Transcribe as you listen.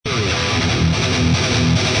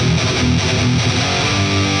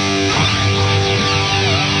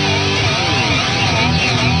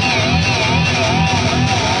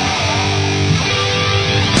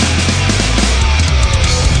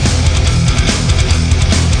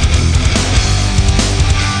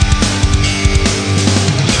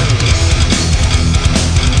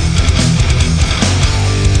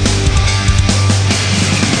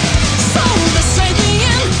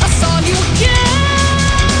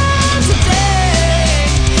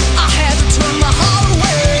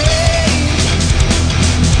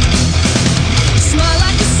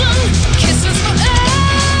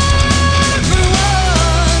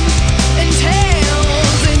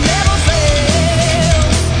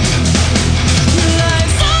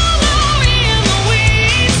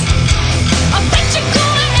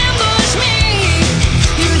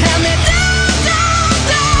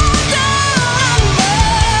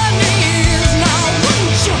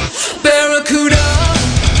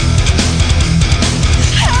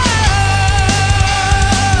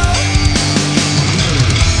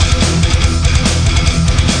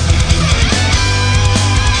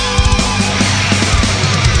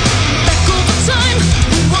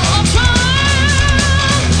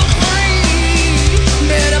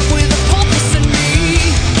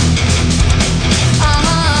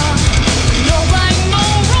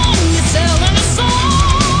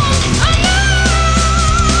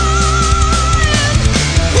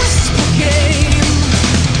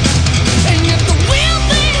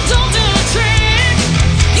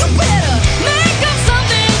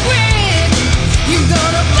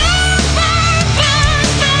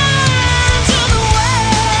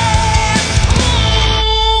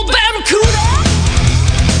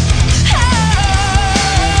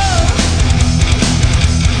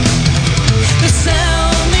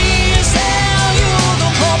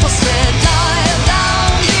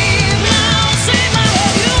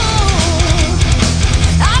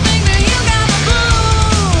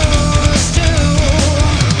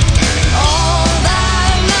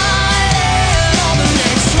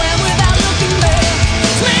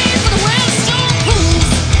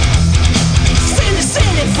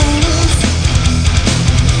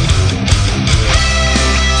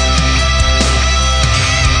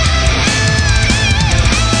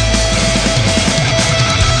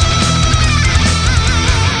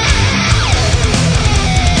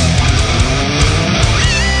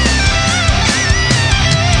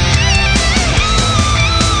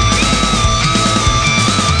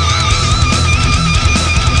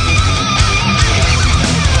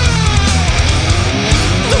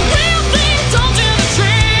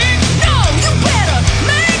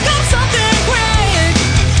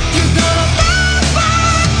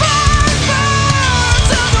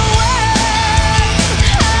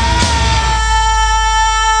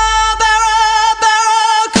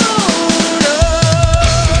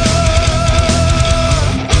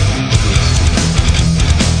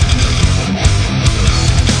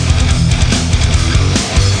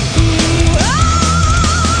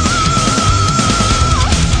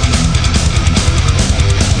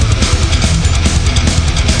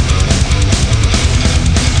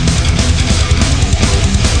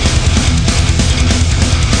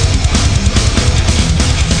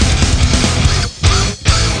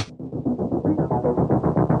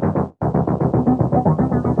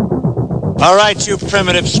All right, you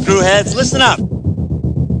primitive screwheads, listen up.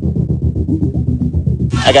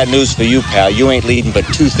 I got news for you, pal. You ain't leading but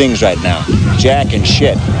two things right now. Jack and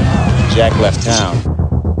shit. Jack left town.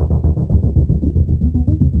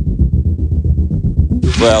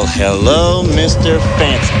 Well, hello, Mr.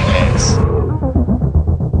 Fancy Pants.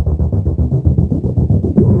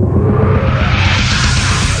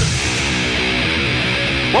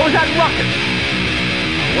 What was that ruckus?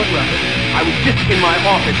 What ruckus? I was just in my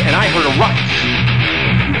office and I heard a ruckus.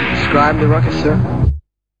 Describe the ruckus, sir.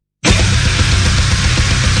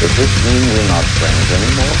 Does this mean we're not friends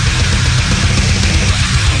anymore?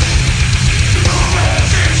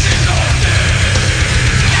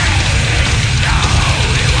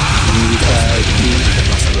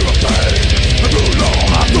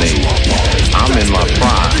 Not me. I'm in my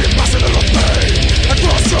prime. Out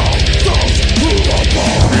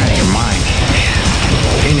of your mind.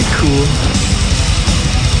 Ain't it cool?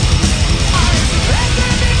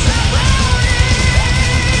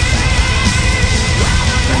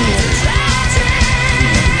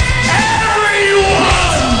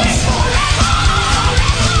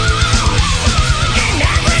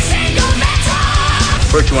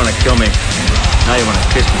 First you want to kill me, now you want to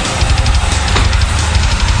kiss me.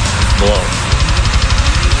 Blow.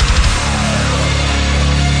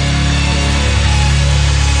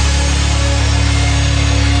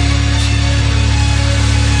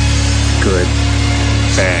 Good.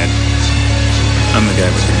 Bad. I'm the guy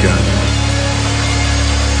with the gun.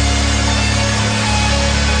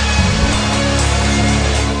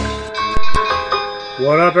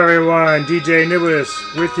 What up, everyone? DJ Anubis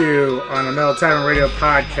with you on the Metal Tavern Radio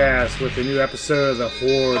podcast with a new episode of the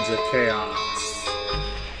Hordes of Chaos.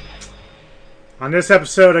 On this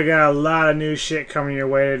episode, I got a lot of new shit coming your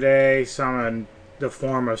way today. Some in the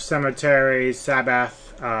form of Cemetery,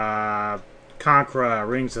 Sabbath, Conqueror,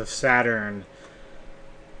 Rings of Saturn,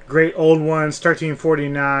 Great Old Ones,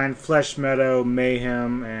 1349, Flesh Meadow,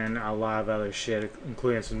 Mayhem, and a lot of other shit,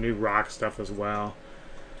 including some new rock stuff as well.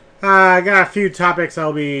 I got a few topics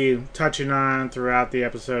I'll be touching on throughout the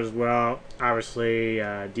episode as well. Obviously,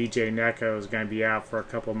 DJ Neko is going to be out for a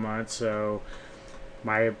couple months, so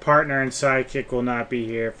my partner and sidekick will not be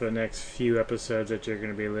here for the next few episodes that you're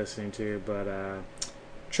going to be listening to, but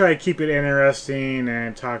try to keep it interesting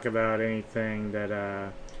and talk about anything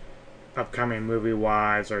that upcoming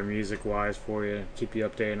movie-wise or music-wise for you. Keep you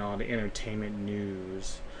updated on all the entertainment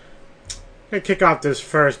news. I'm going to kick off this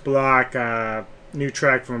first block. New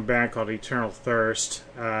track from a band called Eternal Thirst.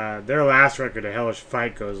 Their last record, A Hellish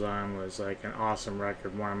Fight Goes On, was like an awesome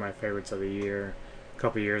record. One of my favorites of the year, a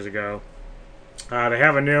couple years ago. They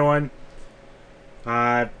have a new one.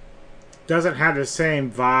 Doesn't have the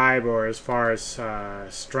same vibe or as far as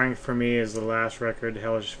strength for me as the last record,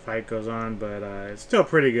 Hellish Fight Goes On, but it's still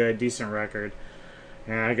pretty good, decent record.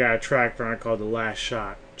 And I got a track from it called The Last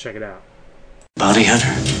Shot. Check it out. Bounty hunter?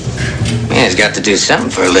 Man, he's got to do something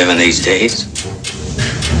for a living these days.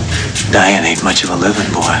 Dying ain't much of a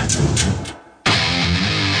living, boy.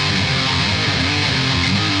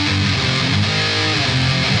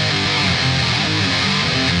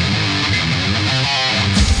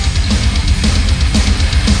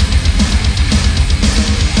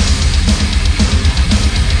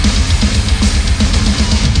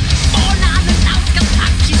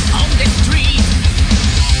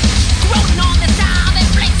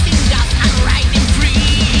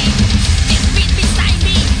 Beside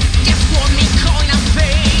me, just warm me, coin and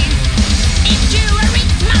pain.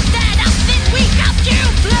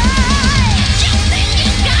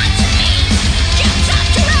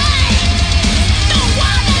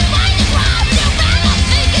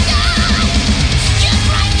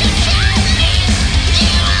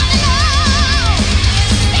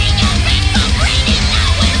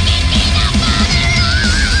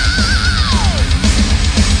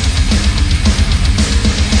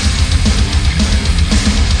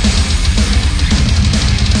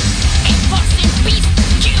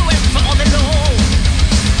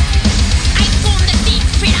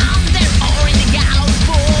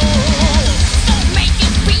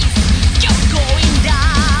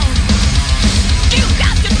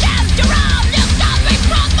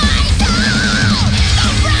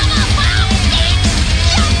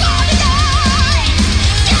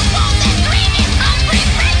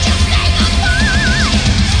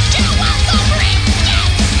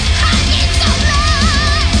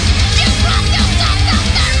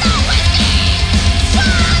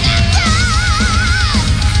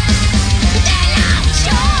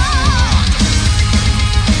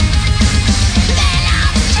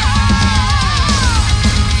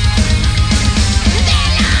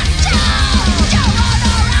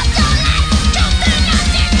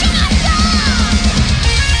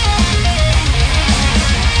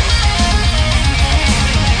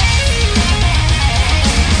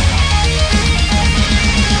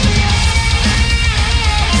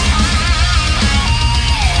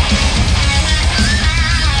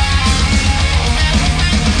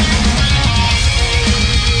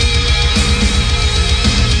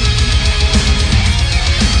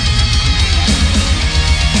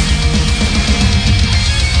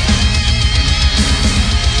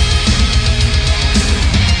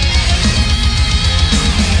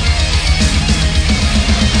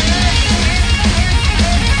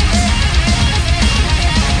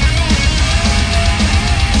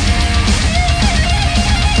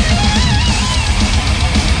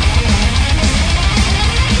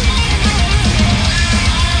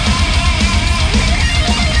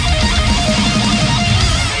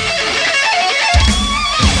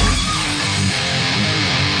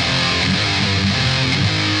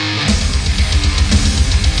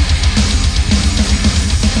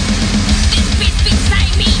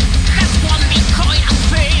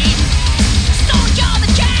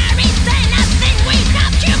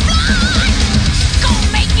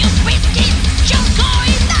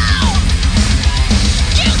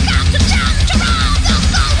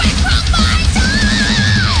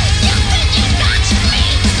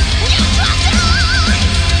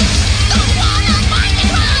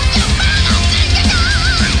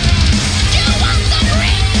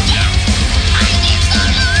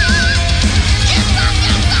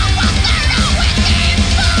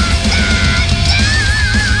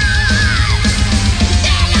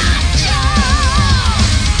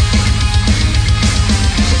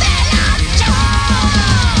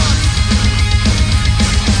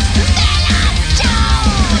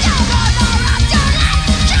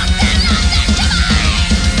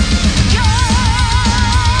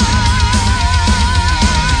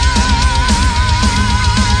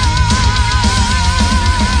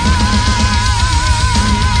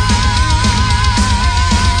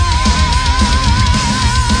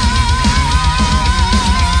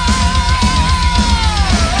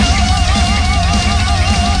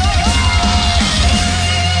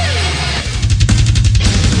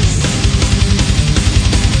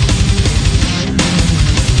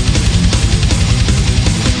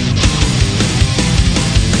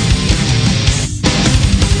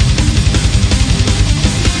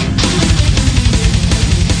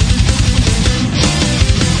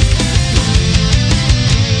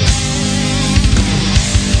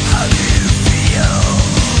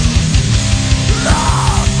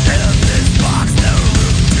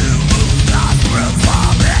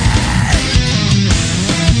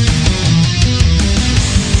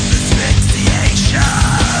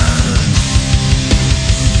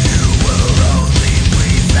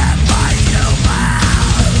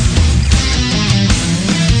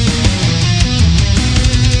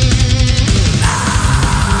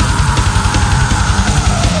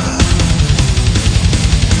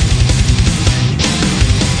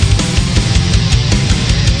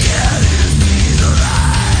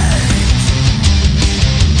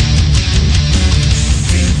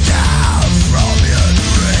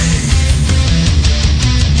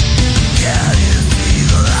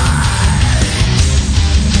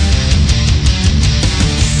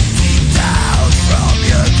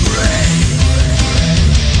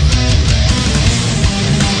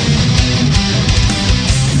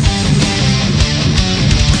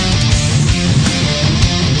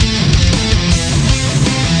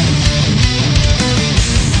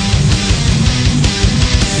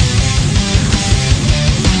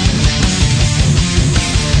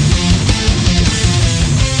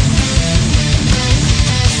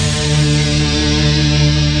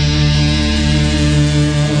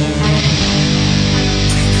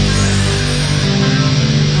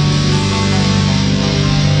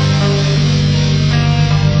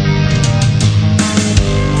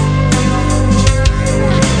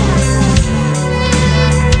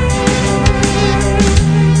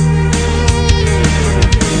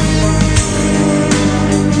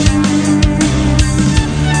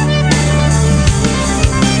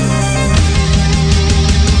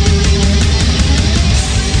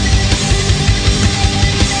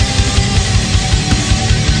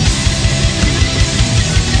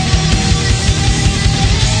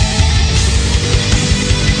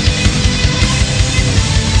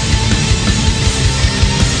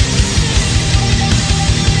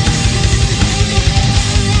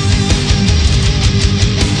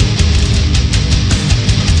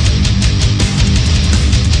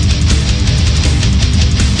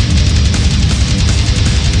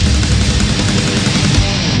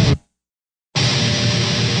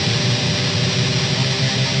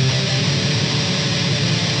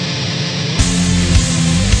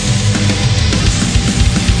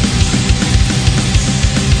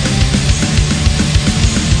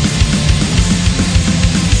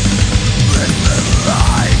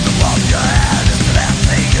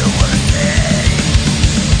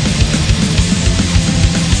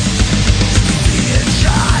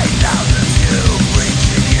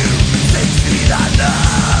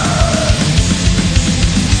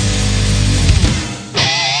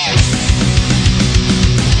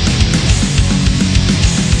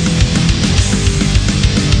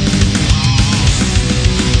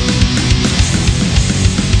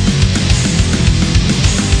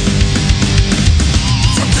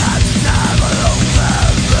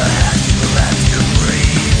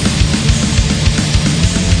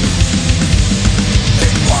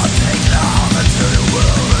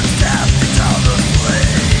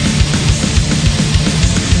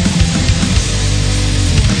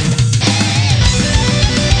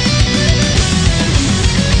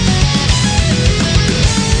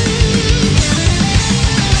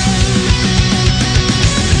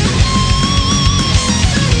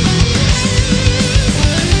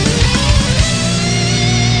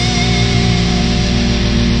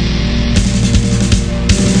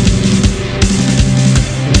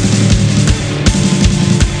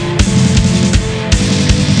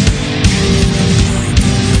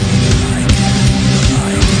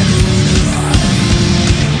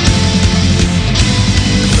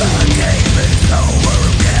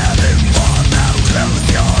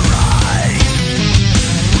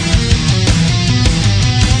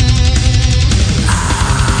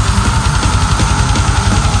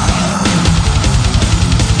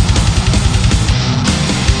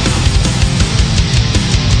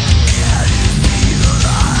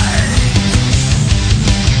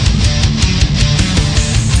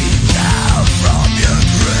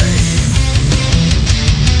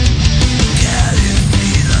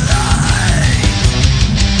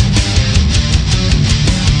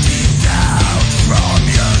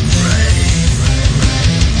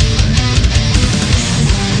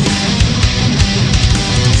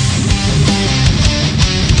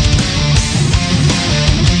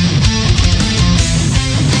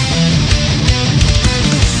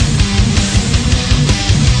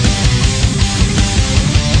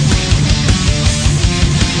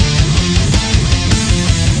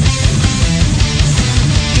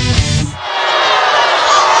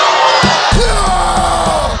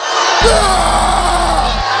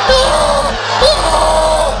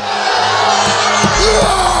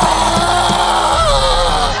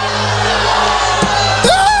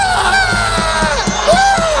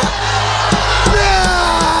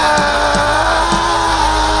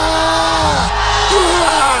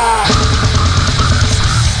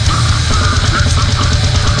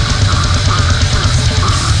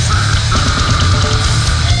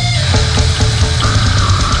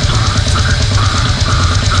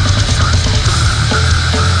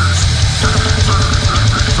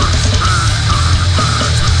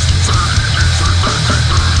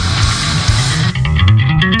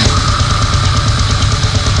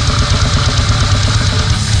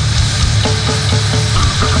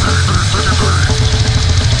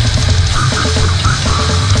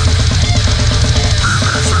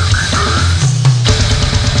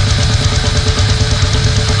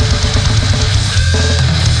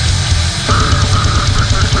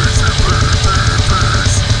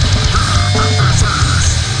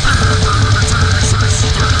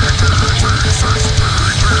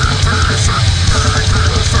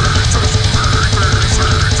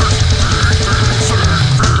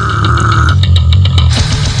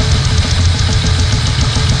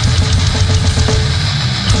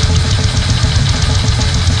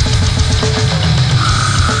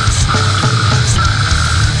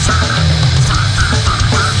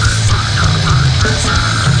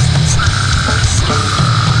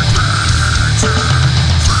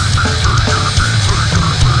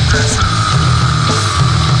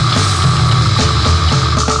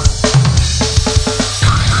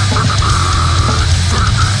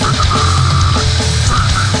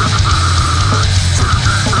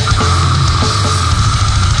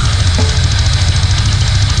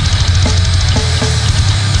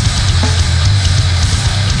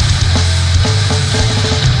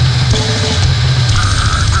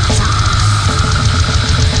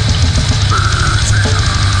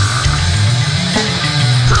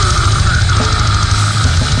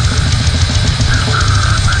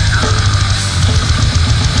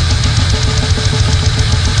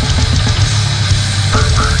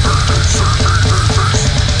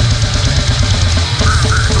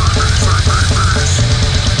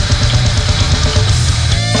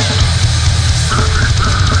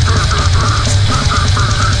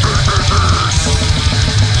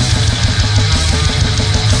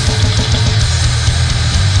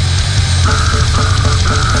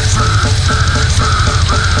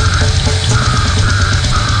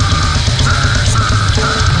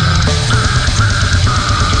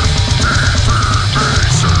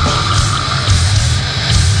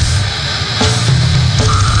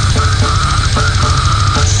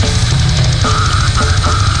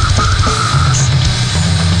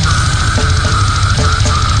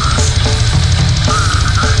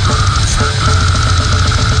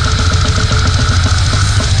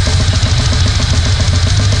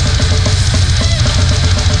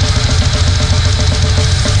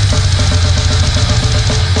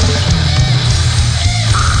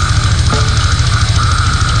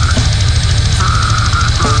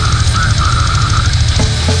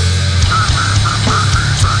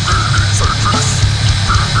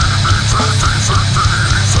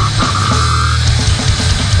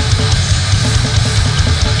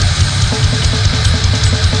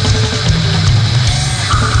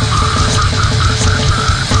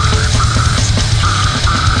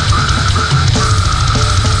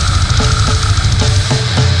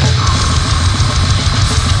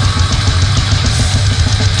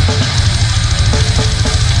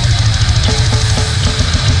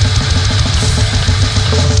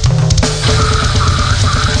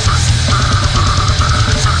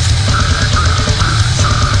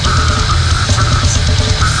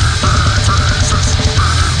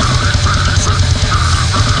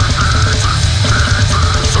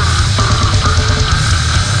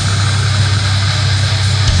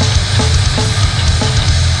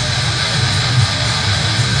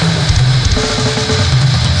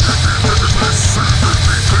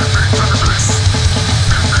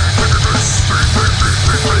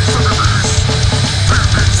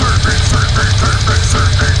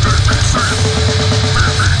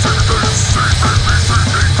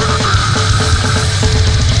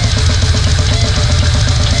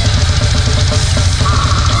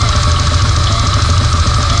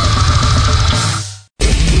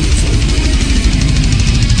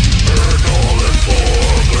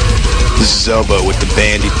 This is Elbow with the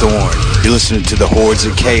Bandy Thorn. You're listening to the Hordes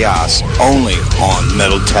of Chaos, only on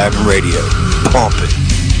Metal Tavern Radio. Pump it.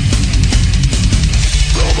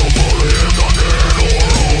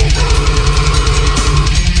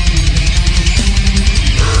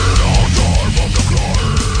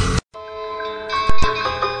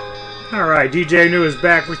 Alright, DJ New is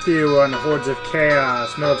back with you on the Hordes of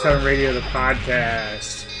Chaos, Metal Tavern Radio, the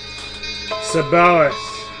podcast. Sabellus,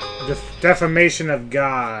 Defamation of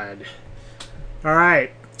God. Alright,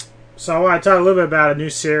 so I want to talk a little bit about a new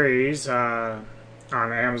series on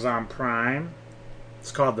Amazon Prime.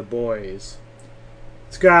 It's called The Boys.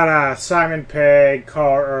 It's got Simon Pegg,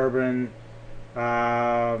 Carl Urban,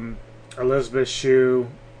 Elizabeth Shue.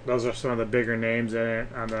 Those are some of the bigger names in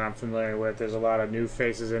it that I'm familiar with. There's a lot of new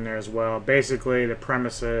faces in there as well. Basically, the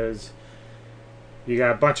premise is you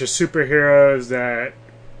got a bunch of superheroes that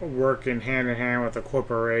work in hand with a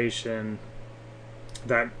corporation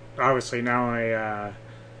that obviously not only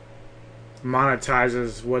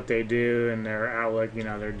monetizes what they do and their outlook. You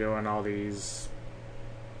know, they're doing all these,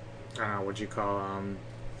 I don't know what you call them,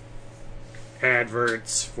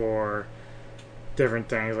 adverts for different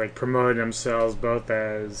things, like promoting themselves both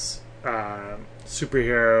as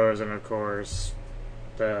superheroes and of course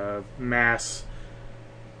the mass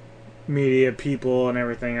media people and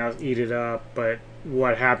everything else eat it up. But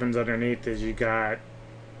what happens underneath is you got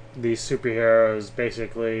these superheroes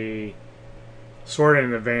basically sort of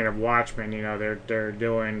in the vein of Watchmen. You know, they're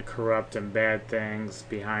doing corrupt and bad things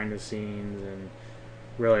behind the scenes, and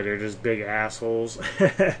really they're just big assholes.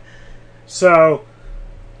 So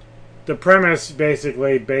the premise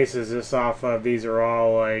basically bases this off of these are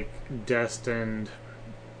all like destined,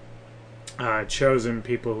 chosen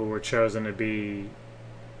people who were chosen to be,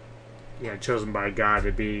 chosen by God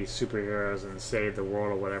to be superheroes and save the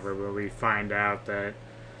world or whatever. But we find out that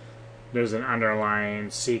there's an underlying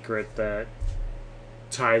secret that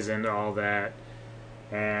ties into all that.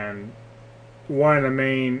 And one of the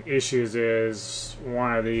main issues is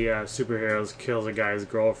one of the superheroes kills a guy's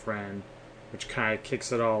girlfriend, which kind of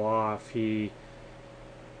kicks it all off. He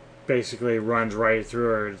basically runs right through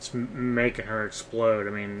her. It's making her explode. I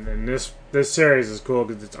mean, and this series is cool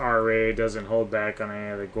because it's R-rated, doesn't hold back on any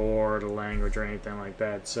of the gore or the language or anything like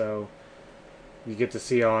that. So you get to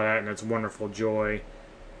see all that, and it's wonderful joy.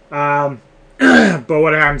 But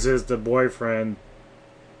what happens is the boyfriend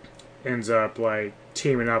ends up like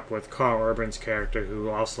teaming up with Carl Urban's character, who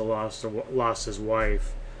also lost his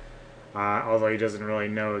wife. Although he doesn't really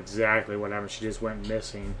know exactly what happened, she just went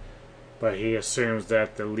missing. But he assumes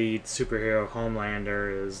that the lead superhero,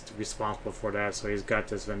 Homelander, is responsible for that, so he's got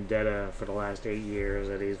this vendetta for the last 8 years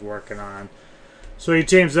that he's working on. So he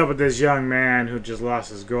teams up with this young man who just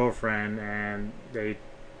lost his girlfriend, and they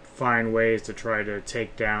find ways to try to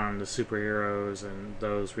take down the superheroes and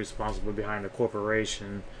those responsible behind the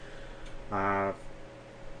corporation for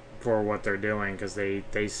what they're doing, because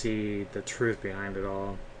they see the truth behind it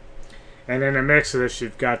all. And in the mix of this,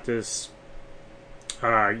 you've got this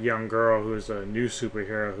young girl who's a new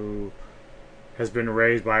superhero who has been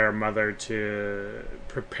raised by her mother to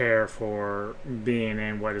prepare for being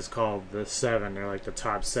in what is called the Seven. They're like the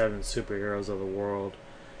top 7 superheroes of the world.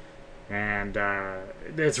 And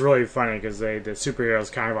it's really funny because the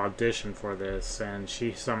superheroes kind of audition for this, and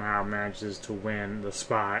she somehow manages to win the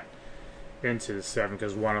spot into the 7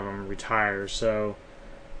 because one of them retires. So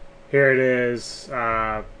here it is.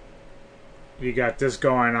 You got this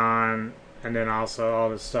going on, and then also all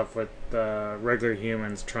this stuff with regular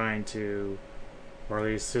humans trying to, or at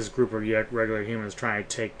least this group of regular humans trying to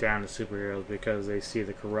take down the superheroes because they see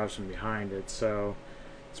the corruption behind it. So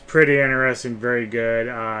it's pretty interesting, very good.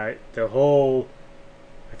 The whole,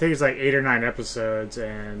 I think it's like 8 or 9 episodes,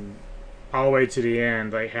 and all the way to the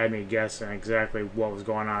end, like, had me guessing exactly what was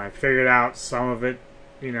going on. I figured out some of it,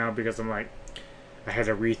 because I'm like, I had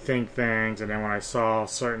to rethink things, and then when I saw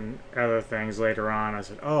certain other things later on, I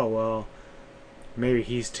said, oh, well, maybe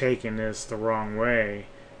he's taking this the wrong way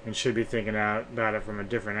and should be thinking about it from a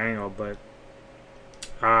different angle. But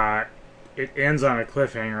it ends on a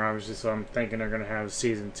cliffhanger, obviously, so I'm thinking they're going to have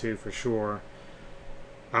season 2 for sure.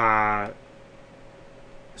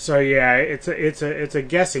 So yeah, it's a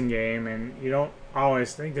guessing game, and you don't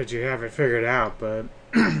always think that you have it figured out, but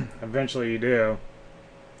eventually you do.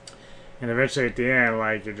 And eventually at the end,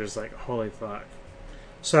 like, you're just like, holy fuck.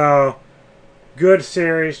 So, good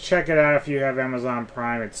series. Check it out if you have Amazon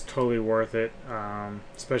Prime. It's totally worth it.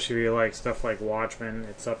 Especially if you like stuff like Watchmen.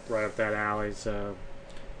 It's right up that alley, so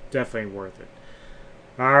definitely worth it.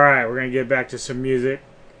 Alright, we're going to get back to some music.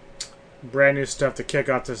 Brand new stuff to kick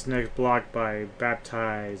off this next block by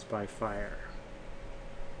Baptized by Fire.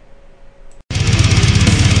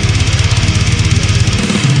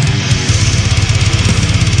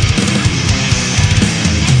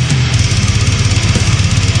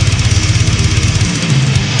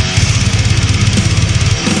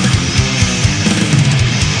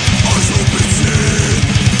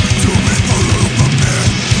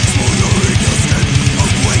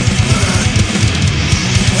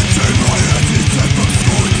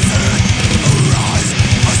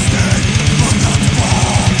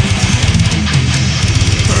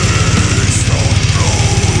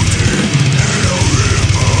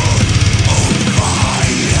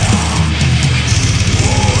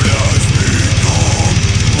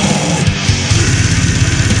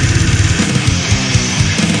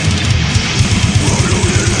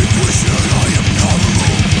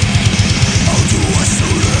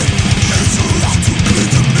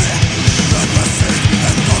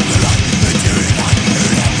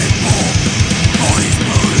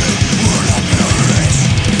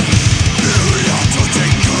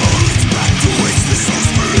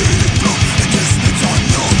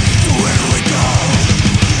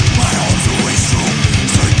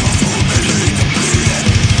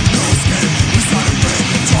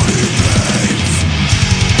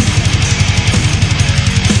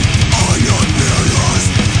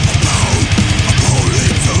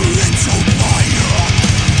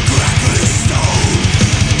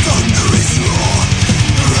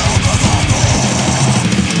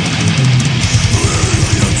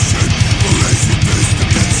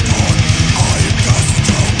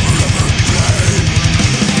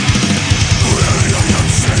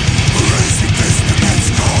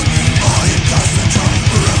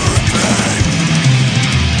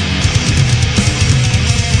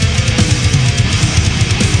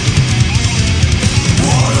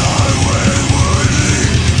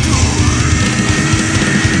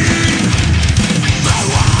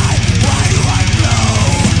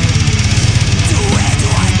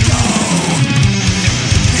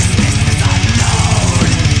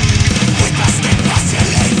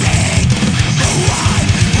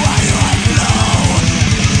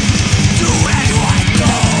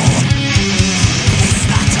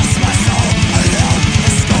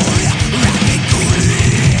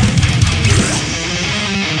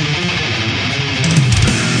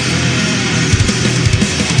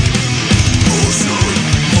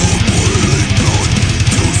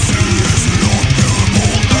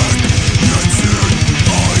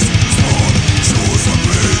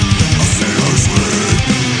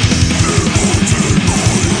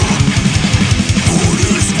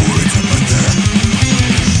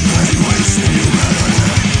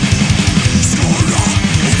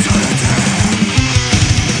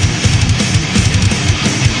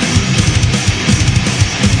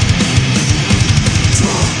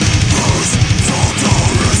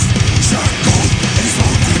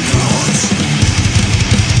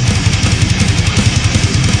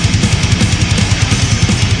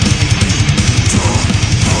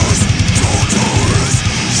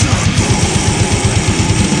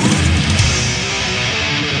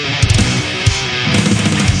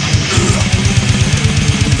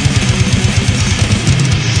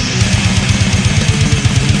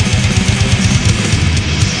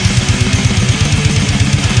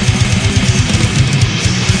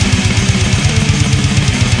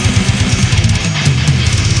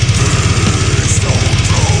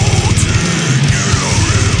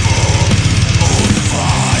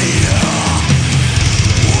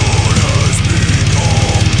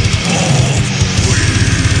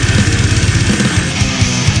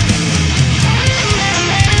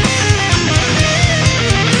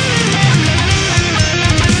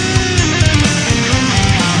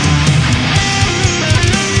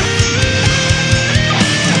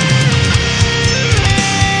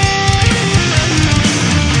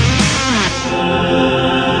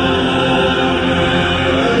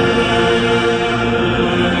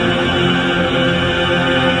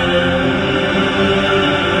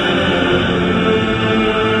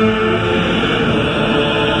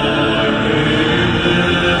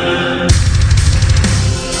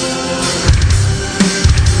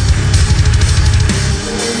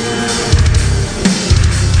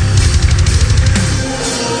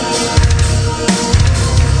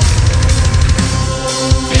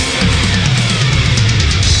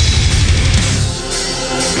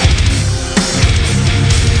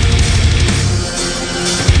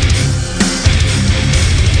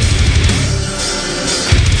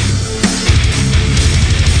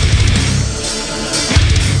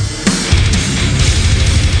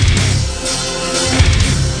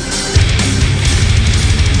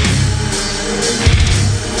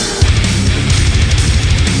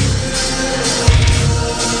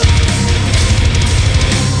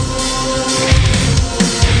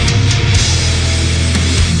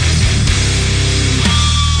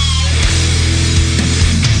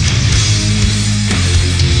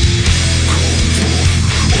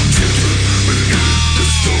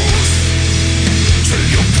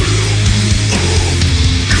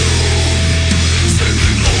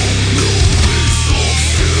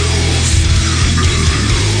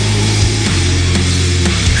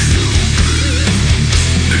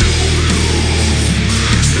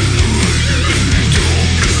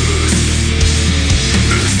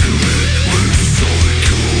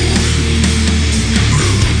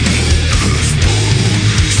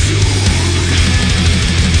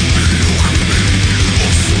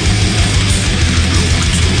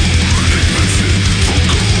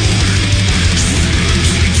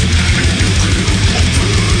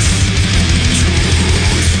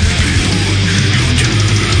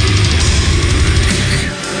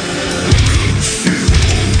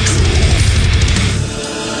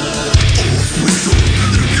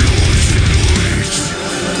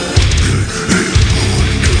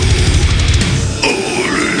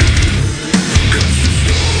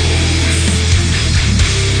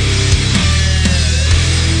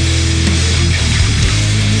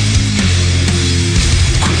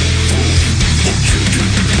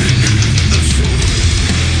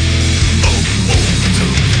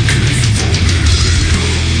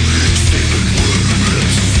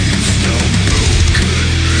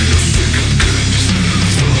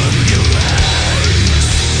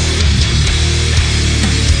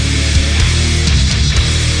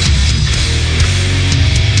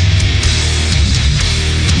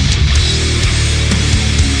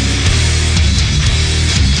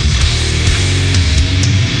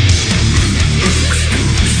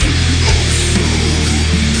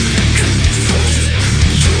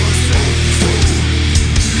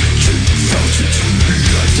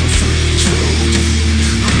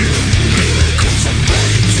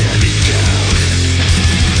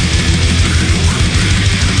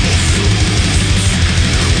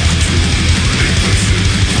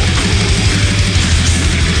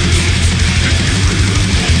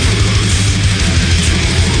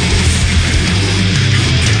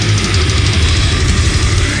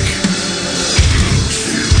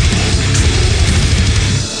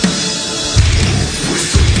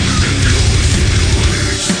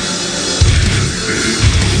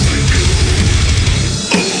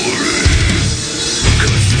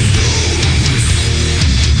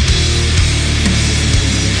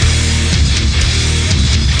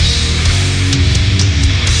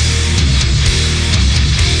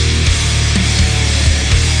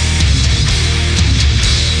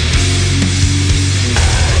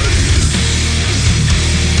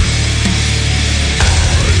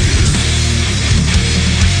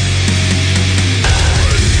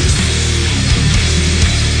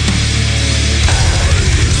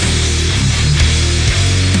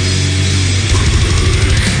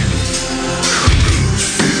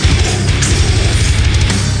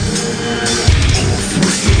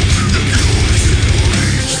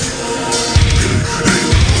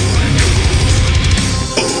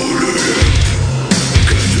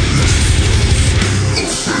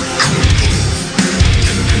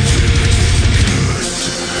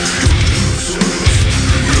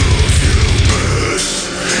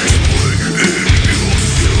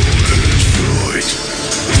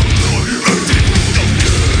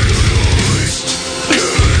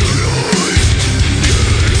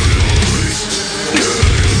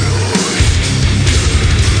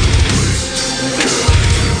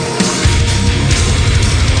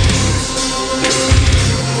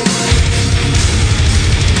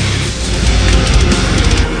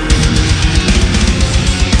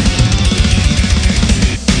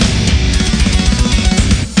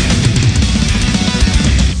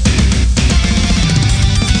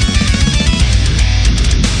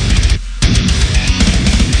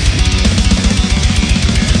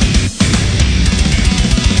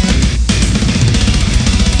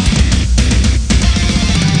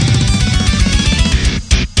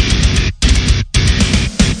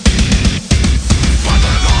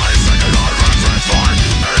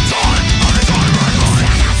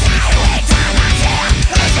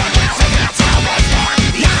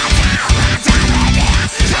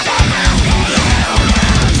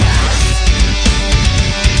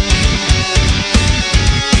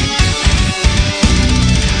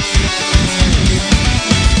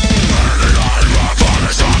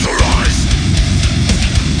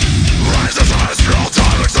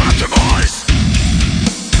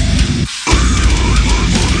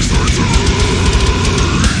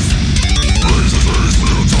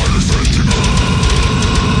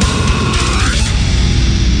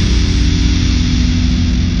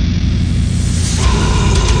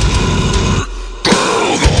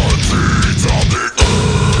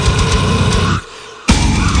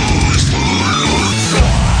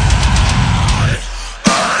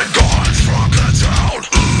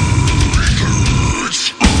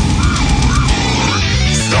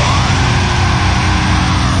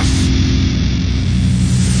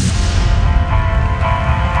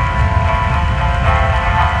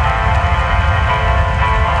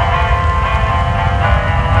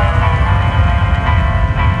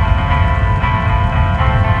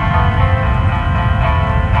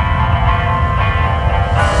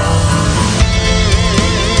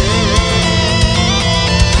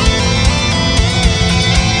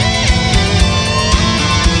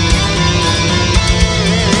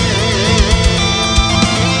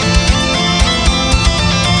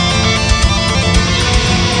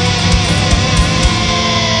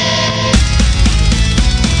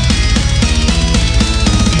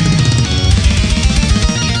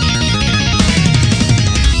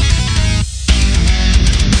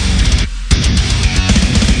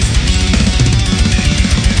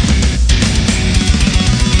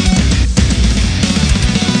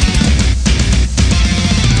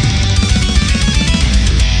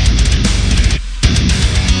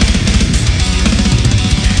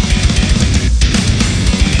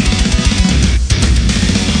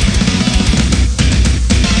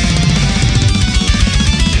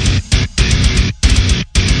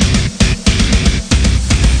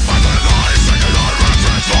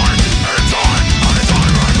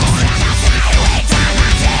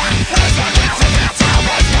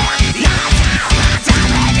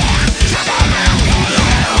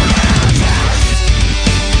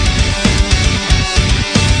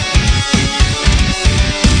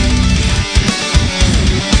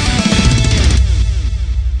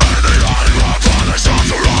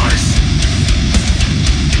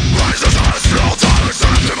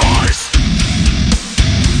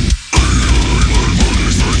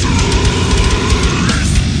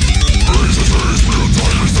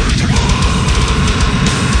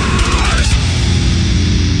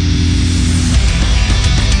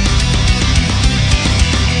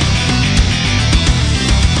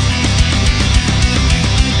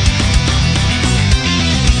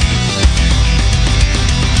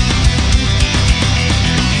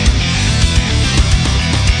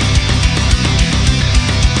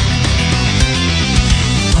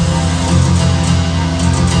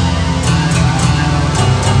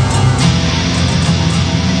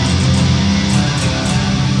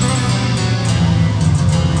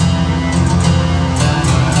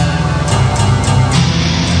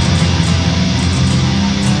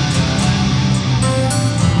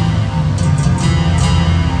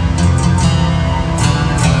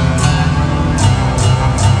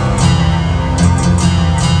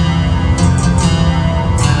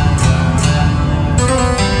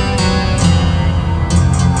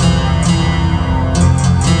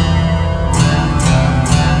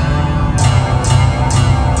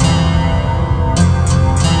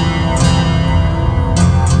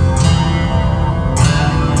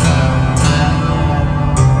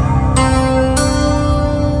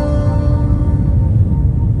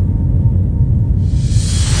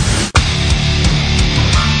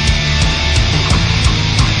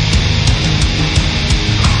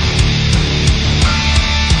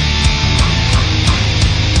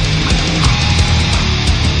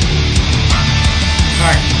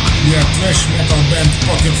 thrash metal band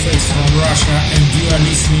Poker Face from Russia, and you are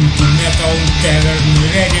listening to Metal Tavern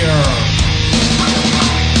Radio.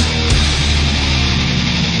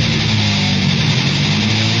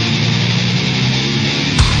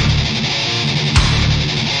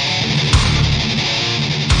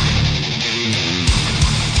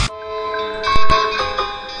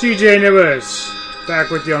 DJ Anubis, back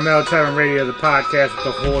with you on Metal Tavern Radio, the podcast with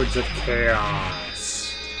the Hordes of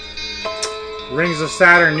Chaos. Rings of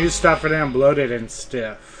Saturn, new stuff for them, bloated and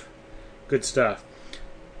stiff. Good stuff.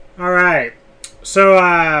 Alright, so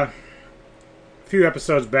a few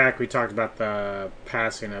episodes back we talked about the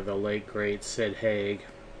passing of the late great Sid Haig,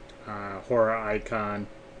 horror icon.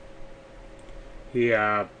 He,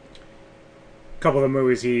 a couple of the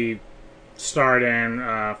movies he starred in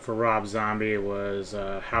for Rob Zombie was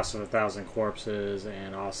House of a Thousand Corpses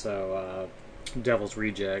and also Devil's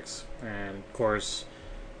Rejects. And of course,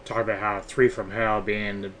 talk about how Three from Hell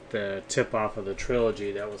being the tip-off of the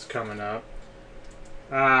trilogy that was coming up.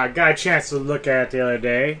 Got a chance to look at it the other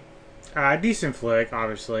day. Decent flick,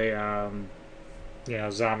 obviously.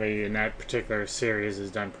 Zombie in that particular series has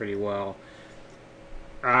done pretty well.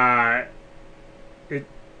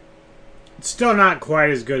 It's still not quite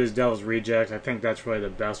as good as Devil's Rejects. I think that's really the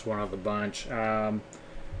best one of the bunch. Now,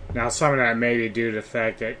 some of that may be due to the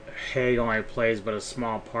fact that Haig only plays but a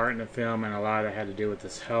small part in the film, and a lot of that had to do with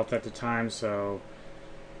his health at the time, so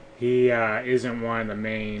he isn't one of the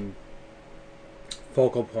main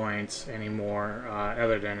focal points anymore,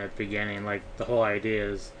 other than at the beginning. Like, the whole idea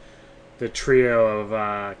is the trio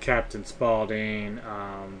of Captain Spaulding,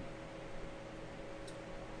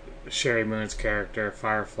 Sherry Moon's character,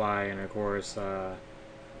 Firefly, and of course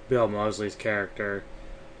Bill Moseley's character.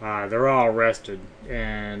 They're all arrested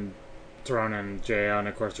and thrown in jail, and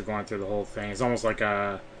of course they're going through the whole thing. It's almost like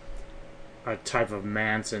a type of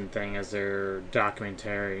Manson thing, as they're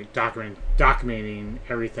documenting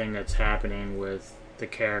everything that's happening with the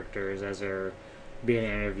characters as they're being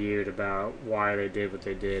interviewed about why they did what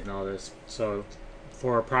they did and all this. So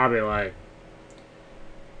for probably like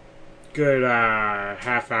good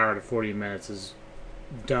half hour to 40 minutes is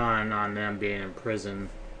done on them being in prison,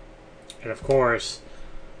 and of course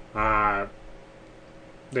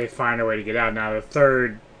they find a way to get out. Now the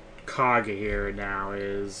third cog here now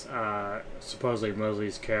is supposedly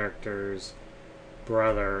Mosley's character's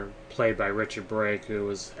brother, played by Richard Brake, who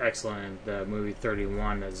was excellent in the movie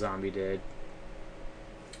 31 that Zombie did.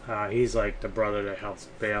 He's like the brother that helps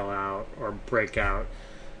bail out or break out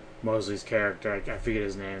Mosley's character. I forget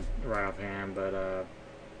his name right offhand, but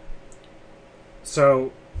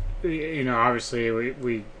so obviously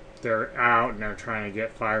they're out and they're trying to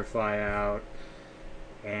get Firefly out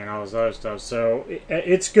and all this other stuff. So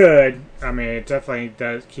it's good. I mean, it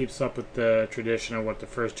definitely keeps up with the tradition of what the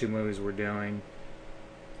first two movies were doing.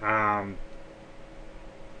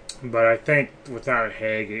 But I think without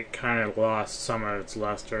Haig, it kind of lost some of its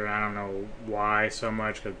luster. I don't know why so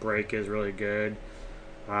much, because Brake is really good.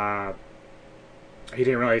 He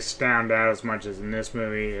didn't really stand out as much as in this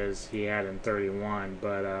movie as he had in 31,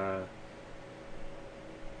 but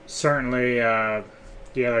certainly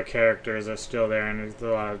the other characters are still there, and there's a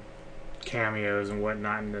lot of cameos and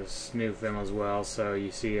whatnot in this new film as well. So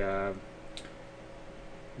you see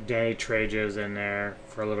Danny Trejo's in there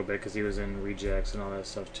for a little bit because he was in Rejects and all that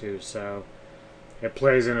stuff too, so it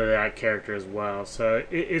plays into that character as well. So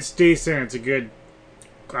it's decent. It's a good,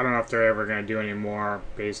 I don't know if they're ever going to do any more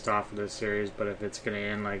based off of this series, but if it's going to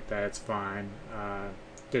end like that, it's fine.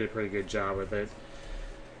 Did a pretty good job with it.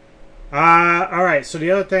 Alright, so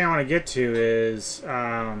the other thing I want to get to is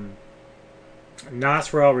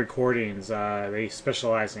Nosrel Recordings. They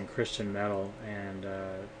specialize in Christian metal, and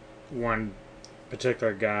one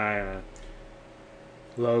particular guy,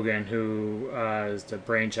 Logan, who is the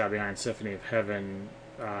brainchild behind Symphony of Heaven,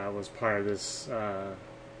 was part of this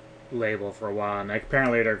label for a while, and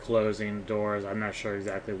apparently they're closing doors. I'm not sure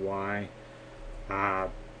exactly why. I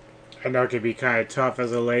know it could be kind of tough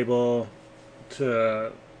as a label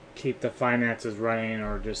to keep the finances running,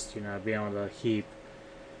 or just be able to keep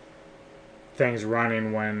things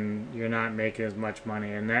running when you're not making as much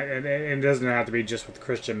money, and that it doesn't have to be just with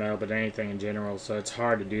Christian metal, but anything in general. So it's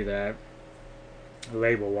hard to do that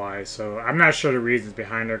label wise. So I'm not sure the reasons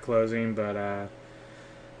behind their closing, but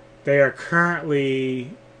they are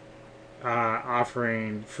currently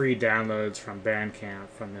offering free downloads from Bandcamp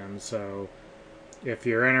from them. So if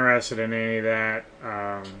you're interested in any of that,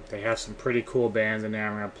 they have some pretty cool bands in there.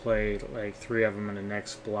 I'm going to play like 3 of them in the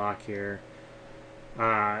next block here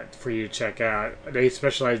for you to check out. They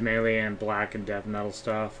specialize mainly in black and death metal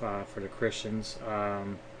stuff for the Christians,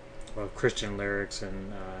 Christian lyrics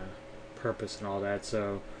and purpose and all that.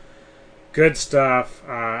 So Good stuff.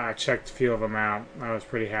 I checked a few of them out. I was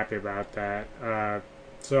pretty happy about that.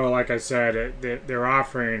 So, like I said, they're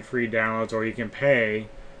offering free downloads, or you can pay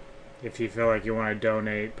if you feel like you want to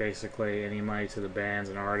donate basically any money to the bands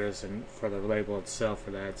and artists and for the label itself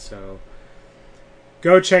for that. So,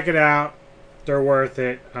 go check it out. They're worth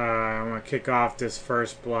it. I'm going to kick off this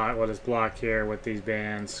first block, this block here with these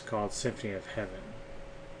bands called Symphony of Heaven.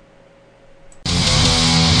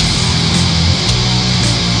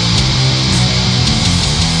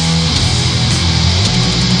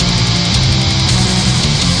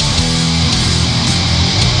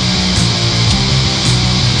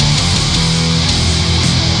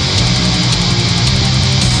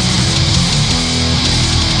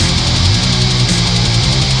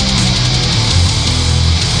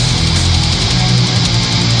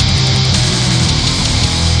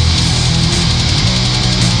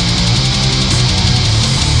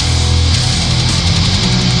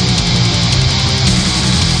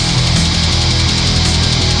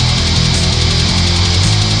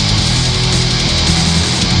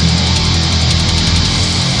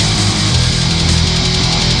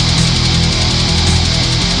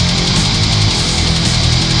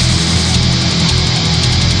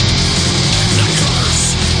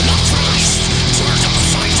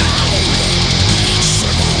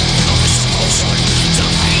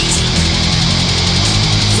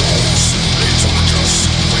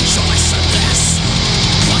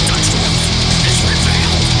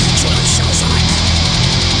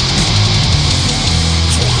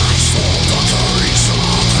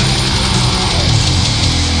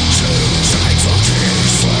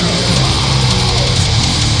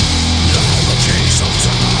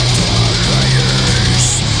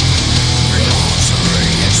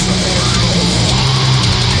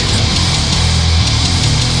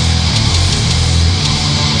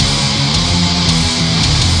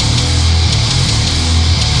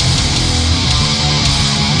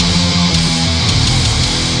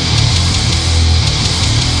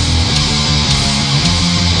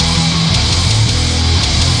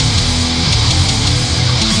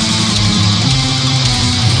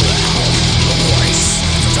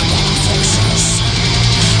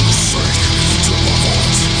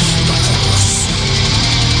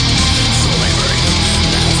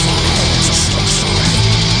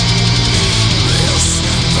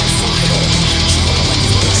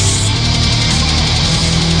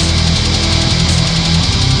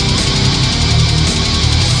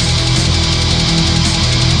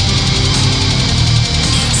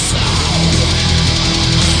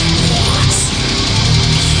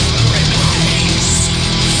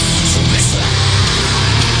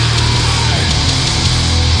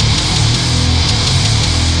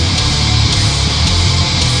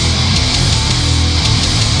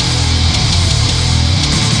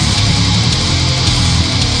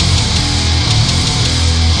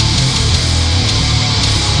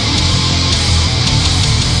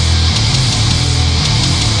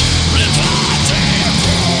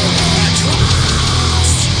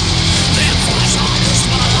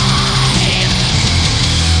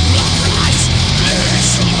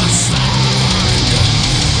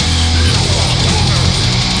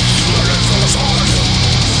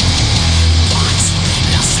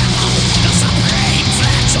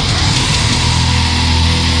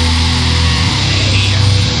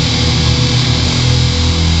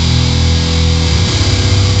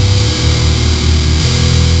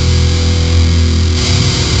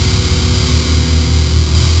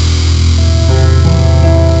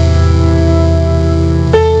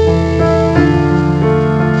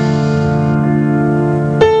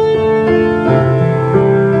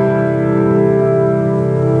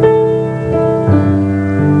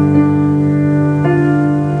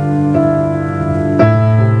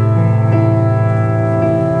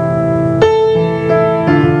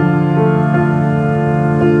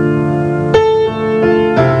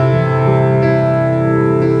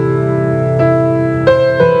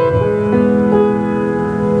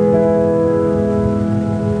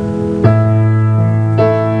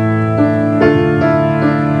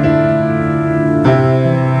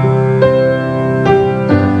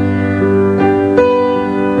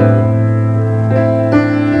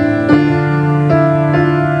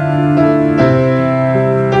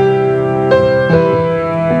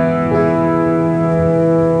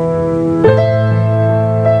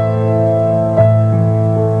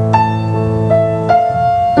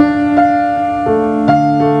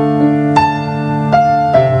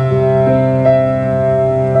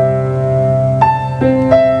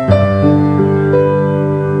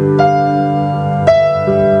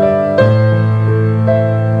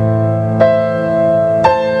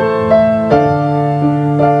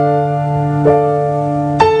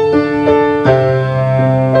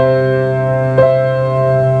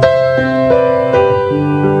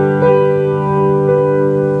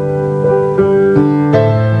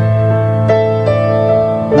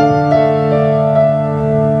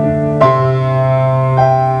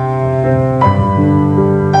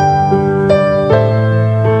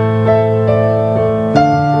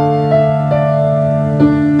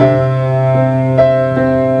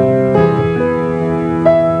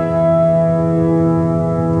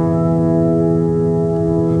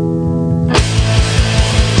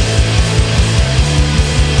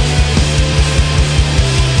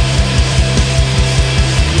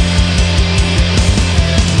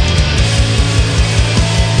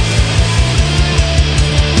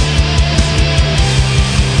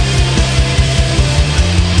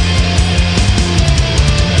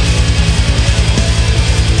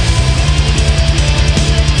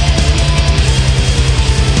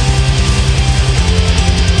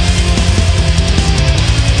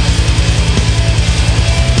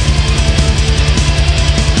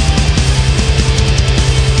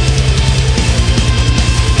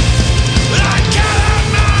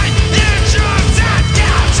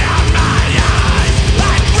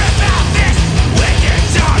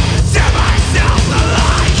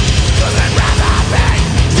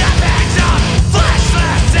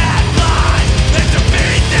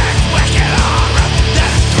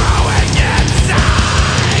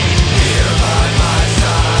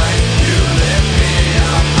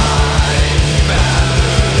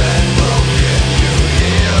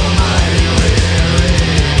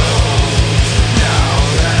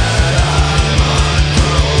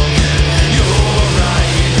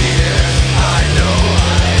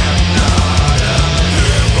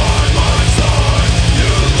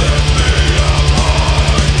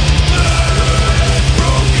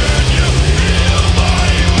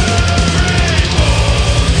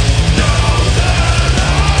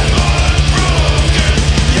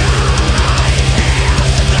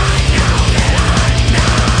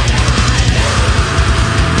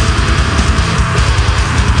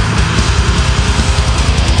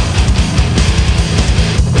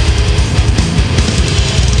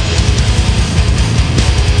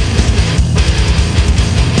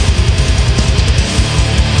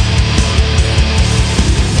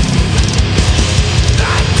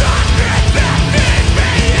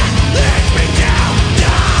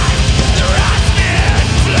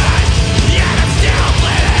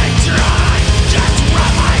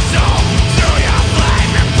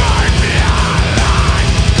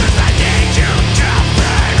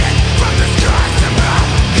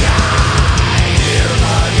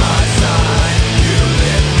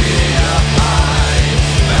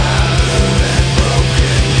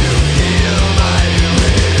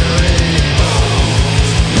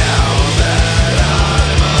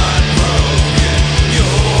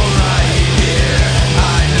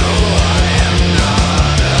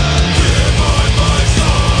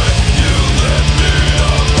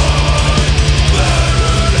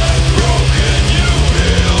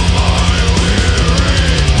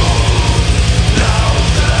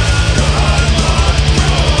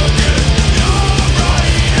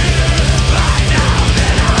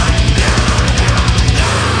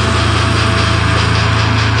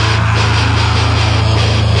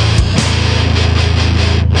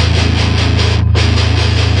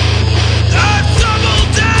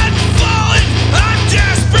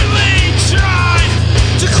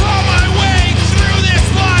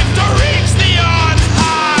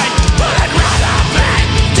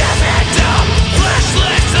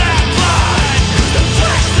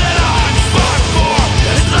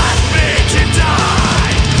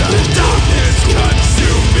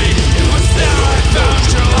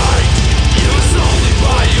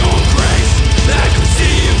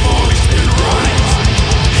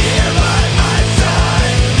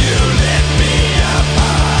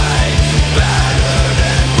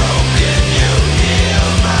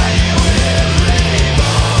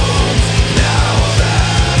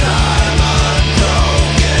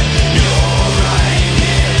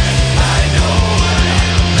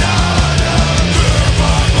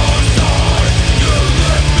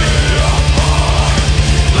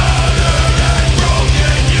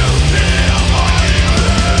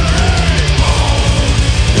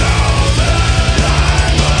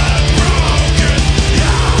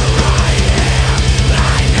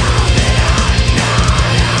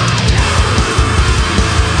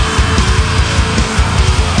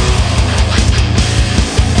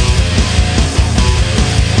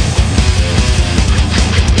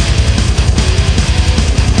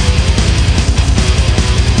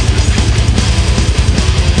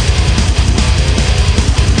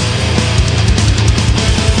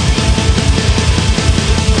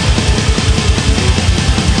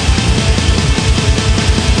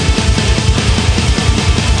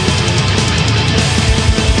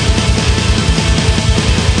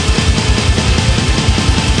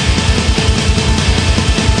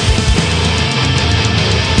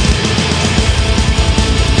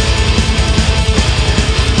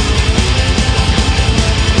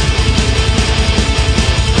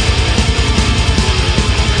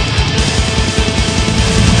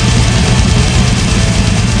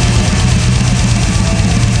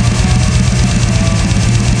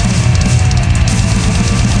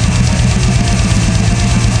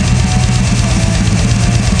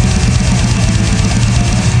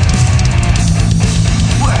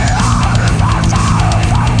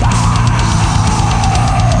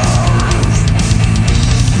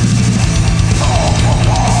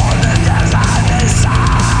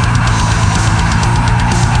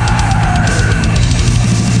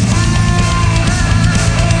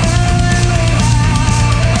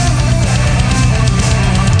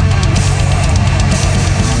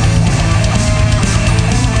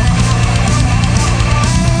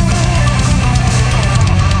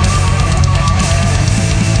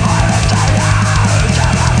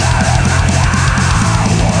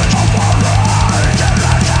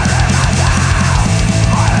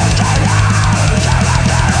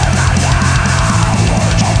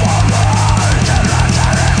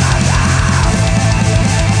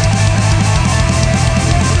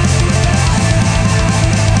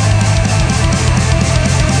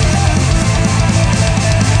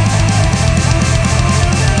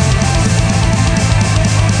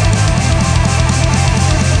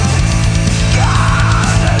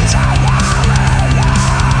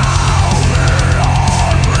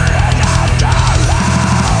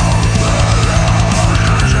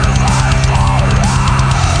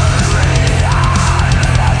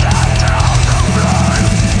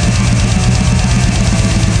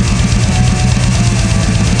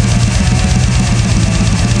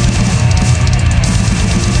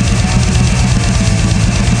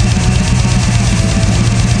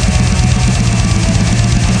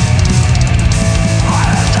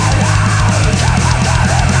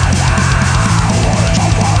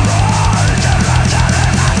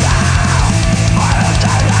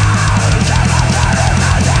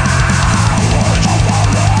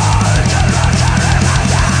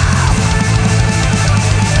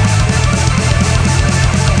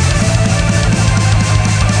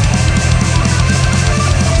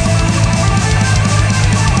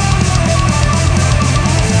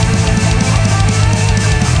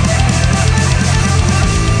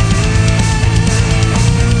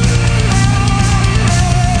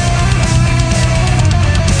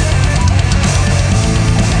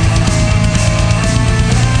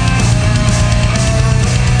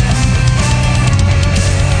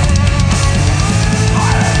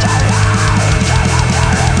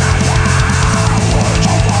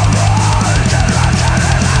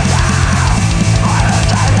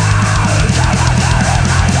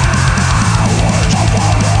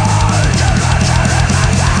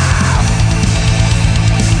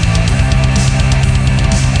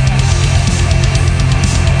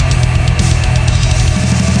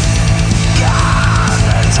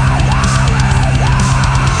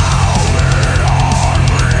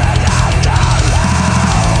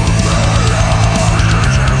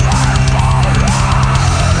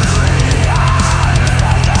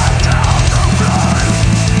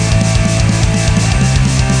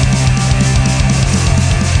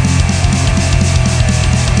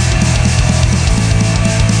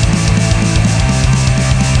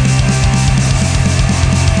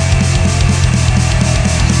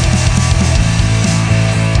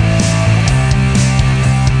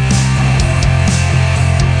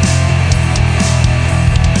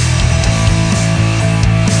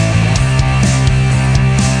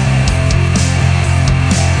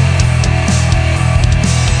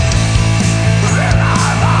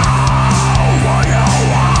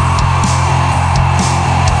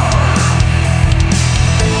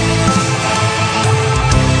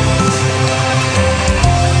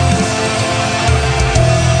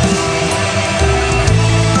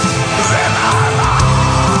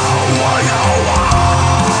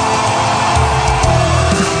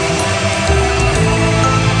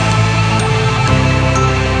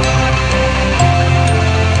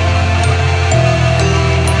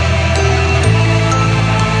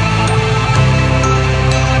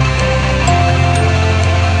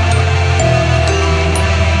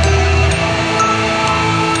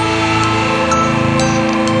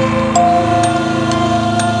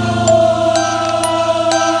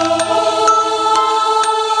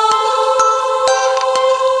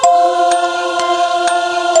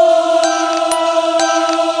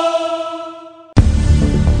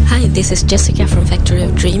 Hi, this is Jessica from Factory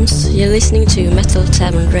of Dreams. You're listening to Metal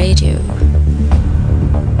Tavern Radio.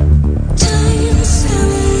 Time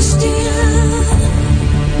stands still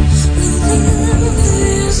within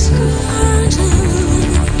this garden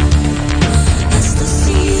as the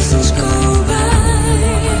seasons go by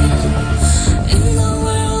in the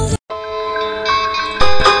world.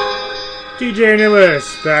 DJ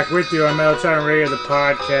Anubis back with you on Metal Tavern Radio, the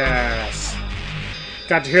podcast.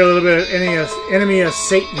 Got to hear a little bit of Enemy of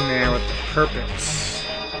Satan there with the Purpose.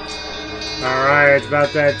 Alright, it's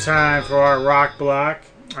about that time for our rock block.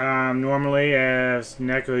 Normally, as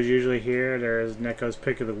Neko's usually here, there's Neko's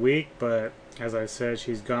pick of the week, but as I said,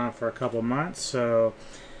 she's gone for a couple months, so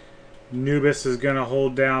Anubis is going to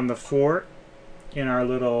hold down the fort in our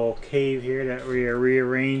little cave here that we are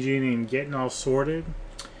rearranging and getting all sorted.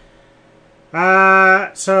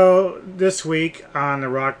 So this week on the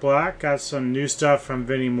Rock Block, got some new stuff from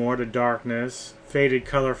Vinnie Moore, The Darkness, Faded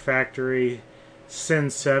Color Factory, Sin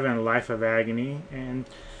 7, Life of Agony, and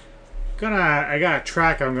I got a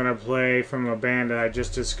track I'm gonna play from a band that I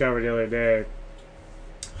just discovered the other day.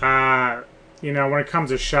 When it comes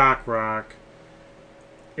to shock rock,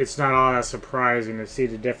 it's not all that surprising to see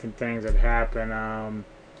the different things that happen.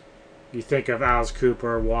 You think of Alice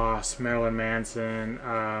Cooper, Wasp, Marilyn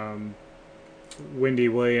Manson, Wendy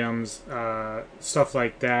Williams, stuff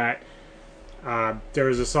like that. There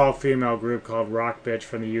was this all-female group called Rock Bitch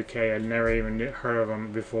from the UK. I'd never even heard of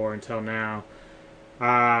them before until now.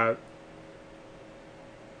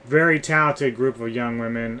 Very talented group of young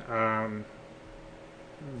women.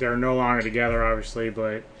 They're no longer together, obviously,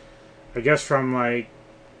 but I guess from like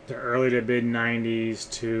the early to mid 90s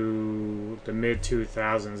to the mid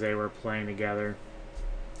 2000s, they were playing together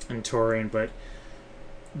and touring, but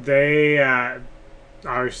they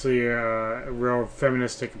obviously a real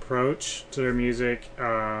feministic approach to their music,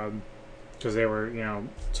 because they were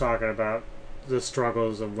talking about the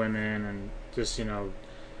struggles of women and just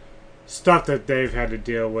stuff that they've had to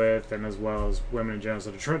deal with, and as well as women in general.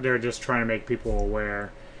 So they're just trying to make people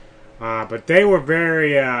aware, but they were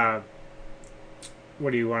very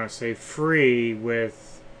free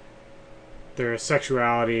with their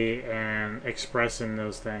sexuality and expressing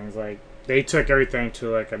those things. Like, they took everything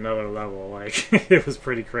to like another level. Like, it was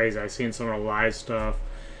pretty crazy. I seen some of the live stuff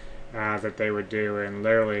that they would do, and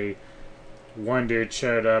literally one dude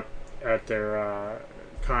showed up at their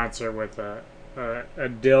concert with a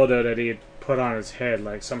dildo that he had put on his head.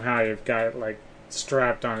 Like, somehow he got it like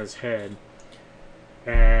strapped on his head,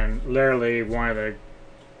 and literally one of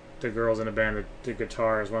the girls in the band, one of the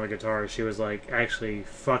guitarists, she was like actually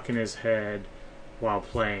fucking his head while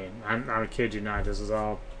playing. I'm kid you not. This is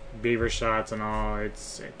all beaver shots and all.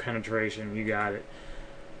 It's penetration. You got it.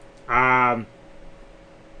 And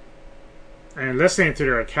listening to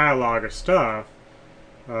their catalog of stuff,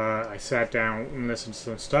 I sat down and listened to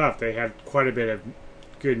some stuff. They had quite a bit of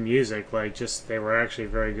good music. Like, just they were actually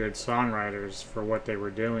very good songwriters for what they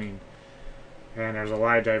were doing. And there's a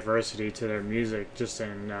lot of diversity to their music, just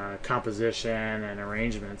in composition and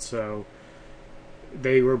arrangement. So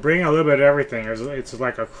they were bringing a little bit of everything. It's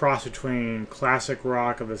like a cross between classic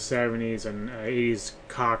rock of the 70s and 80s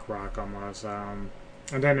cock rock almost. And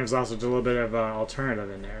then there's also a little bit of alternative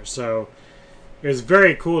in there. So it was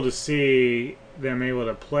very cool to see them able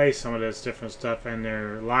to play some of this different stuff, and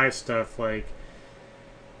their live stuff. Like,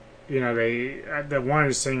 the one of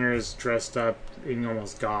the singers dressed up in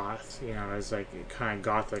almost goth, as like a kind of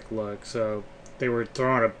gothic look. So they were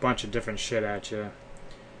throwing a bunch of different shit at you,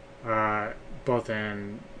 both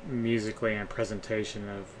in musically and presentation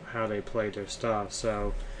of how they played their stuff.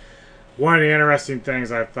 So one of the interesting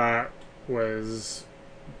things I thought was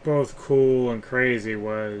both cool and crazy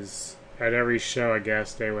was, at every show, I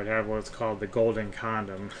guess, they would have what's called the golden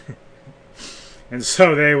condom. And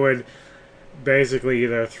so they would basically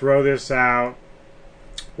either throw this out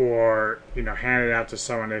or, hand it out to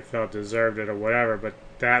someone they felt deserved it or whatever. But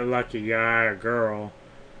that lucky guy or girl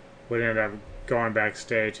would end up going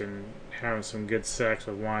backstage and having some good sex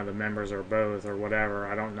with one of the members or both or whatever.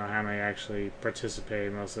 I don't know how many actually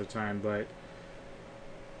participated most of the time, but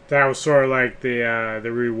that was sort of like the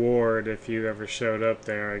reward if you ever showed up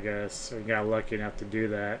there, I guess, or got lucky enough to do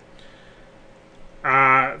that.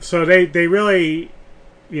 So they really,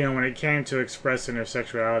 when it came to expressing their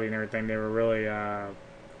sexuality and everything, they were really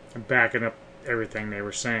backing up everything they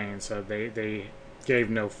were saying. So they gave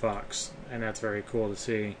no fucks, and that's very cool to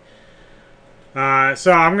see.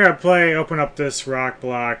 So I'm going to open up this rock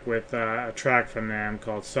block with a track from them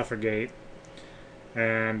called Suffragate.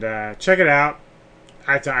 And check it out.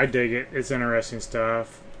 I dig it. It's interesting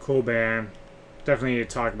stuff. Cool band. Definitely need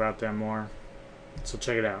to talk about them more. So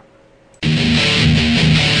check it out.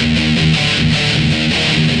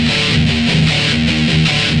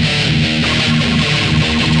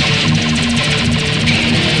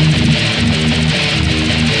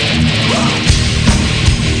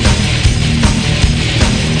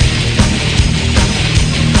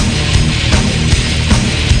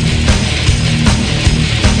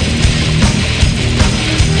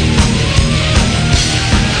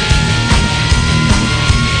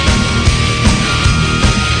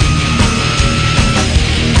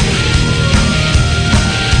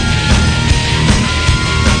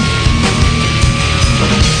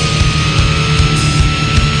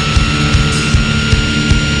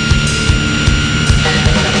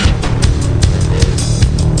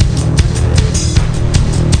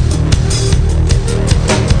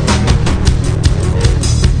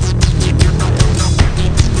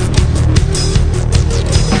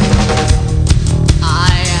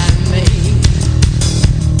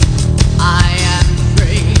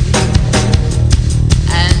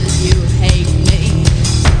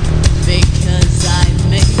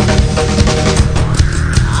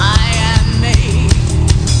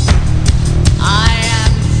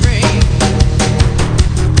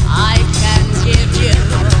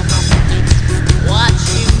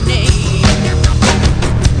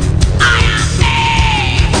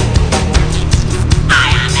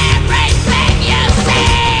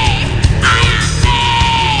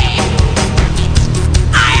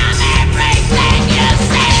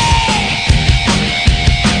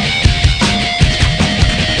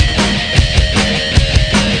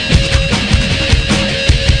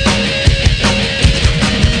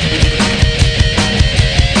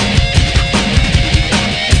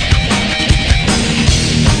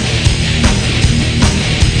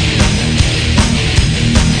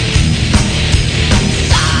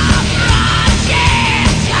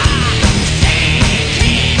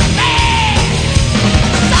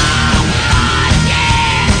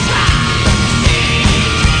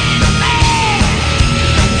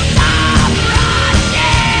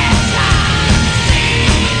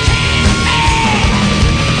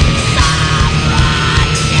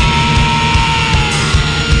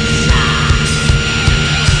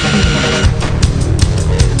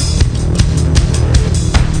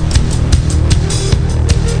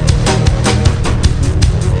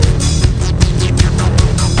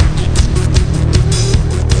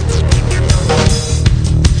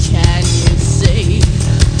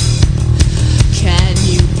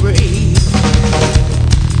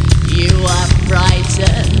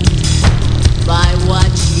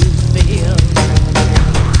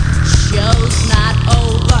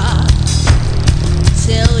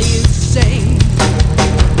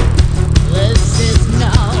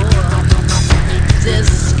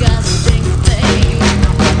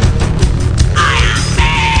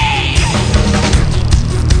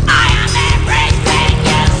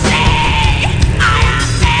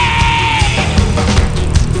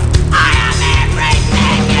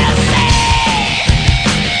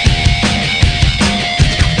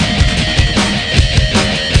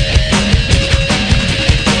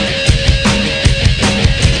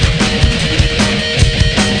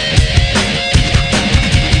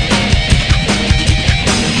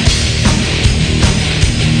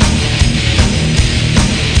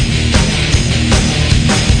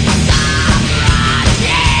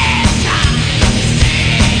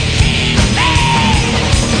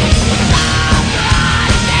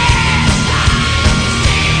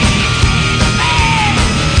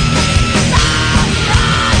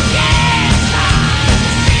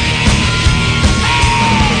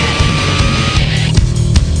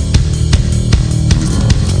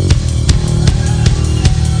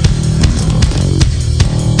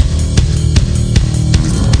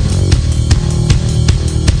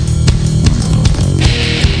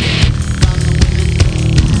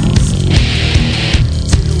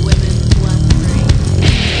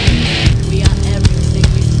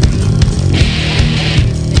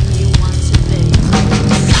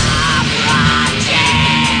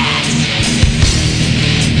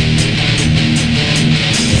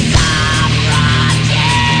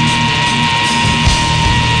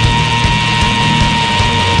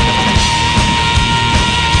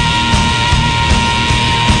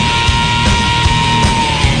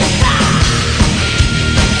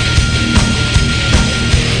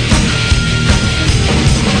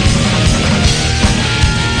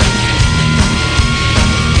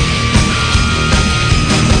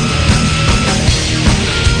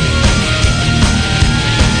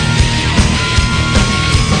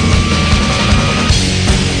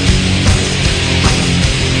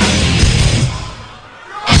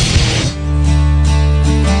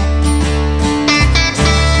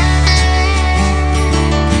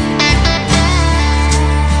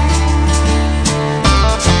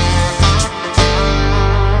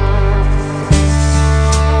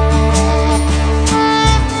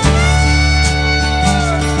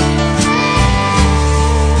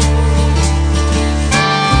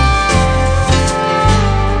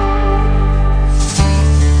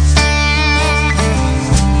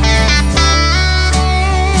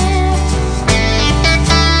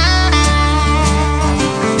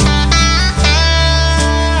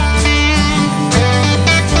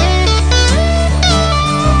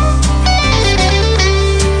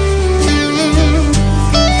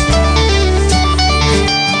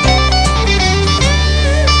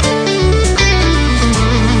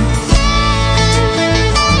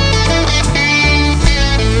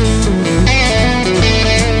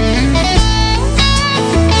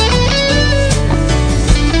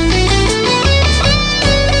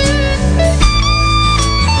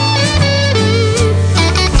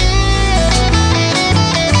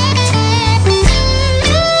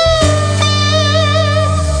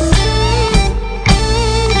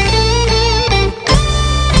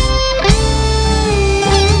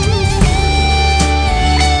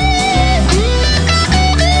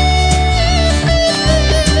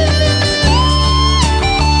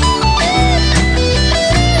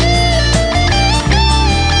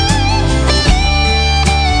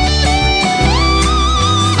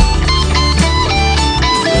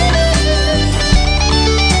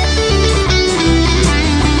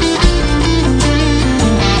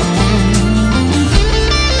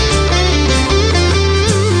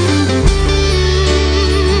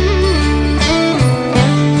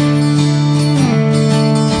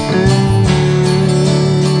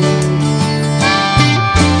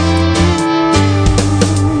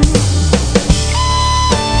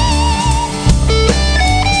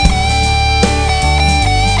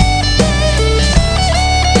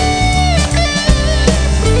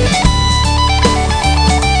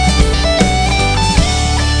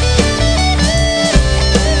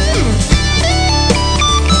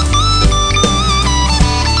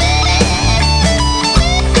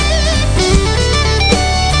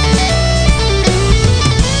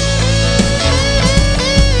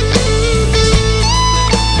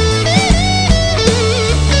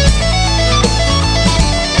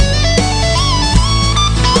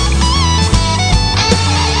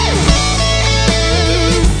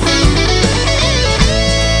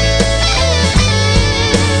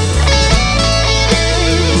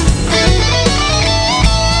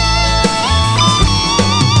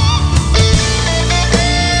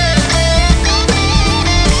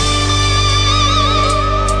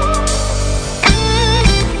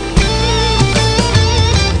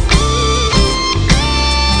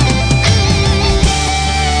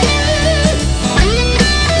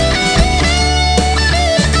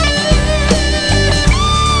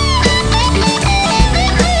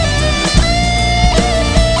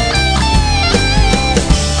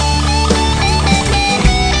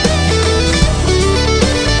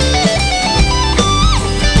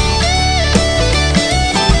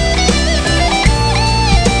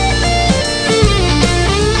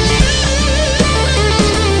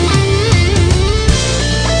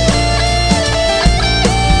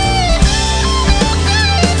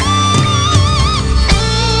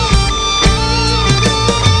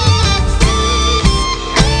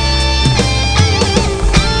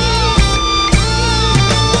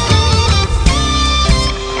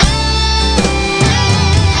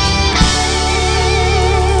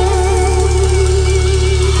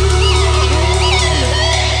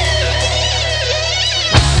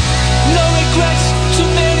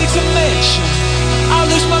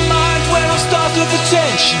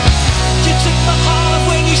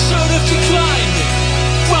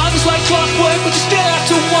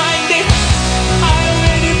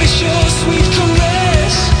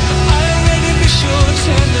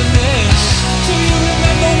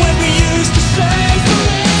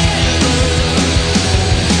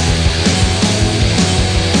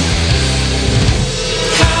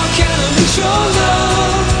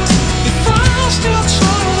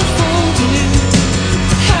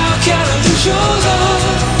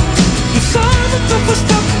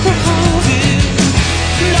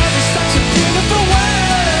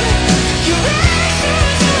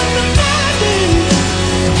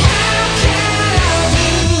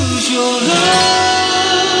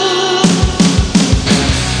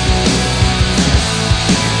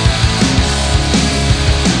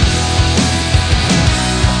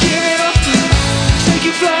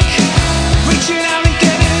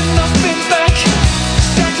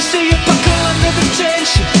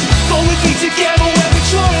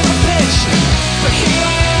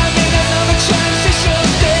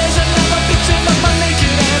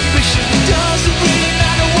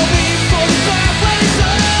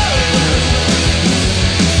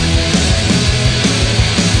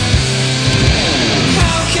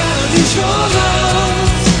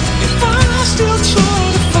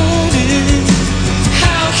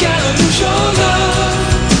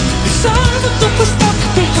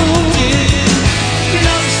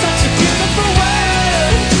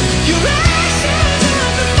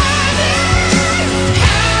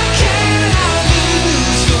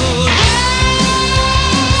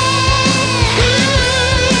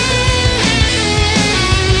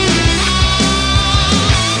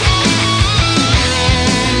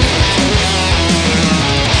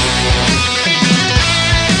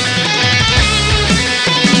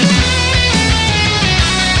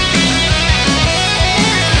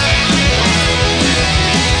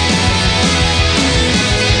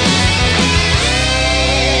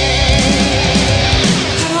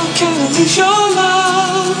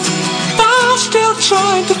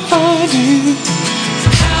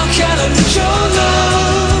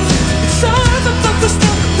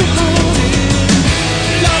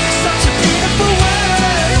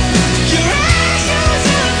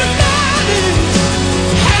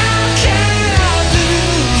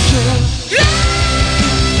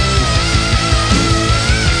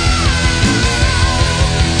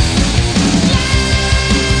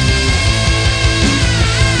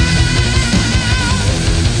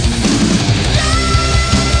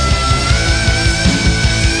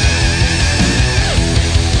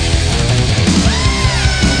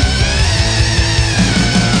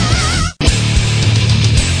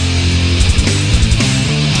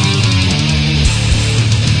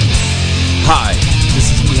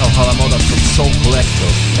 Soul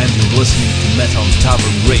Collector, and you're listening to Metal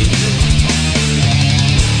Tavern Radio.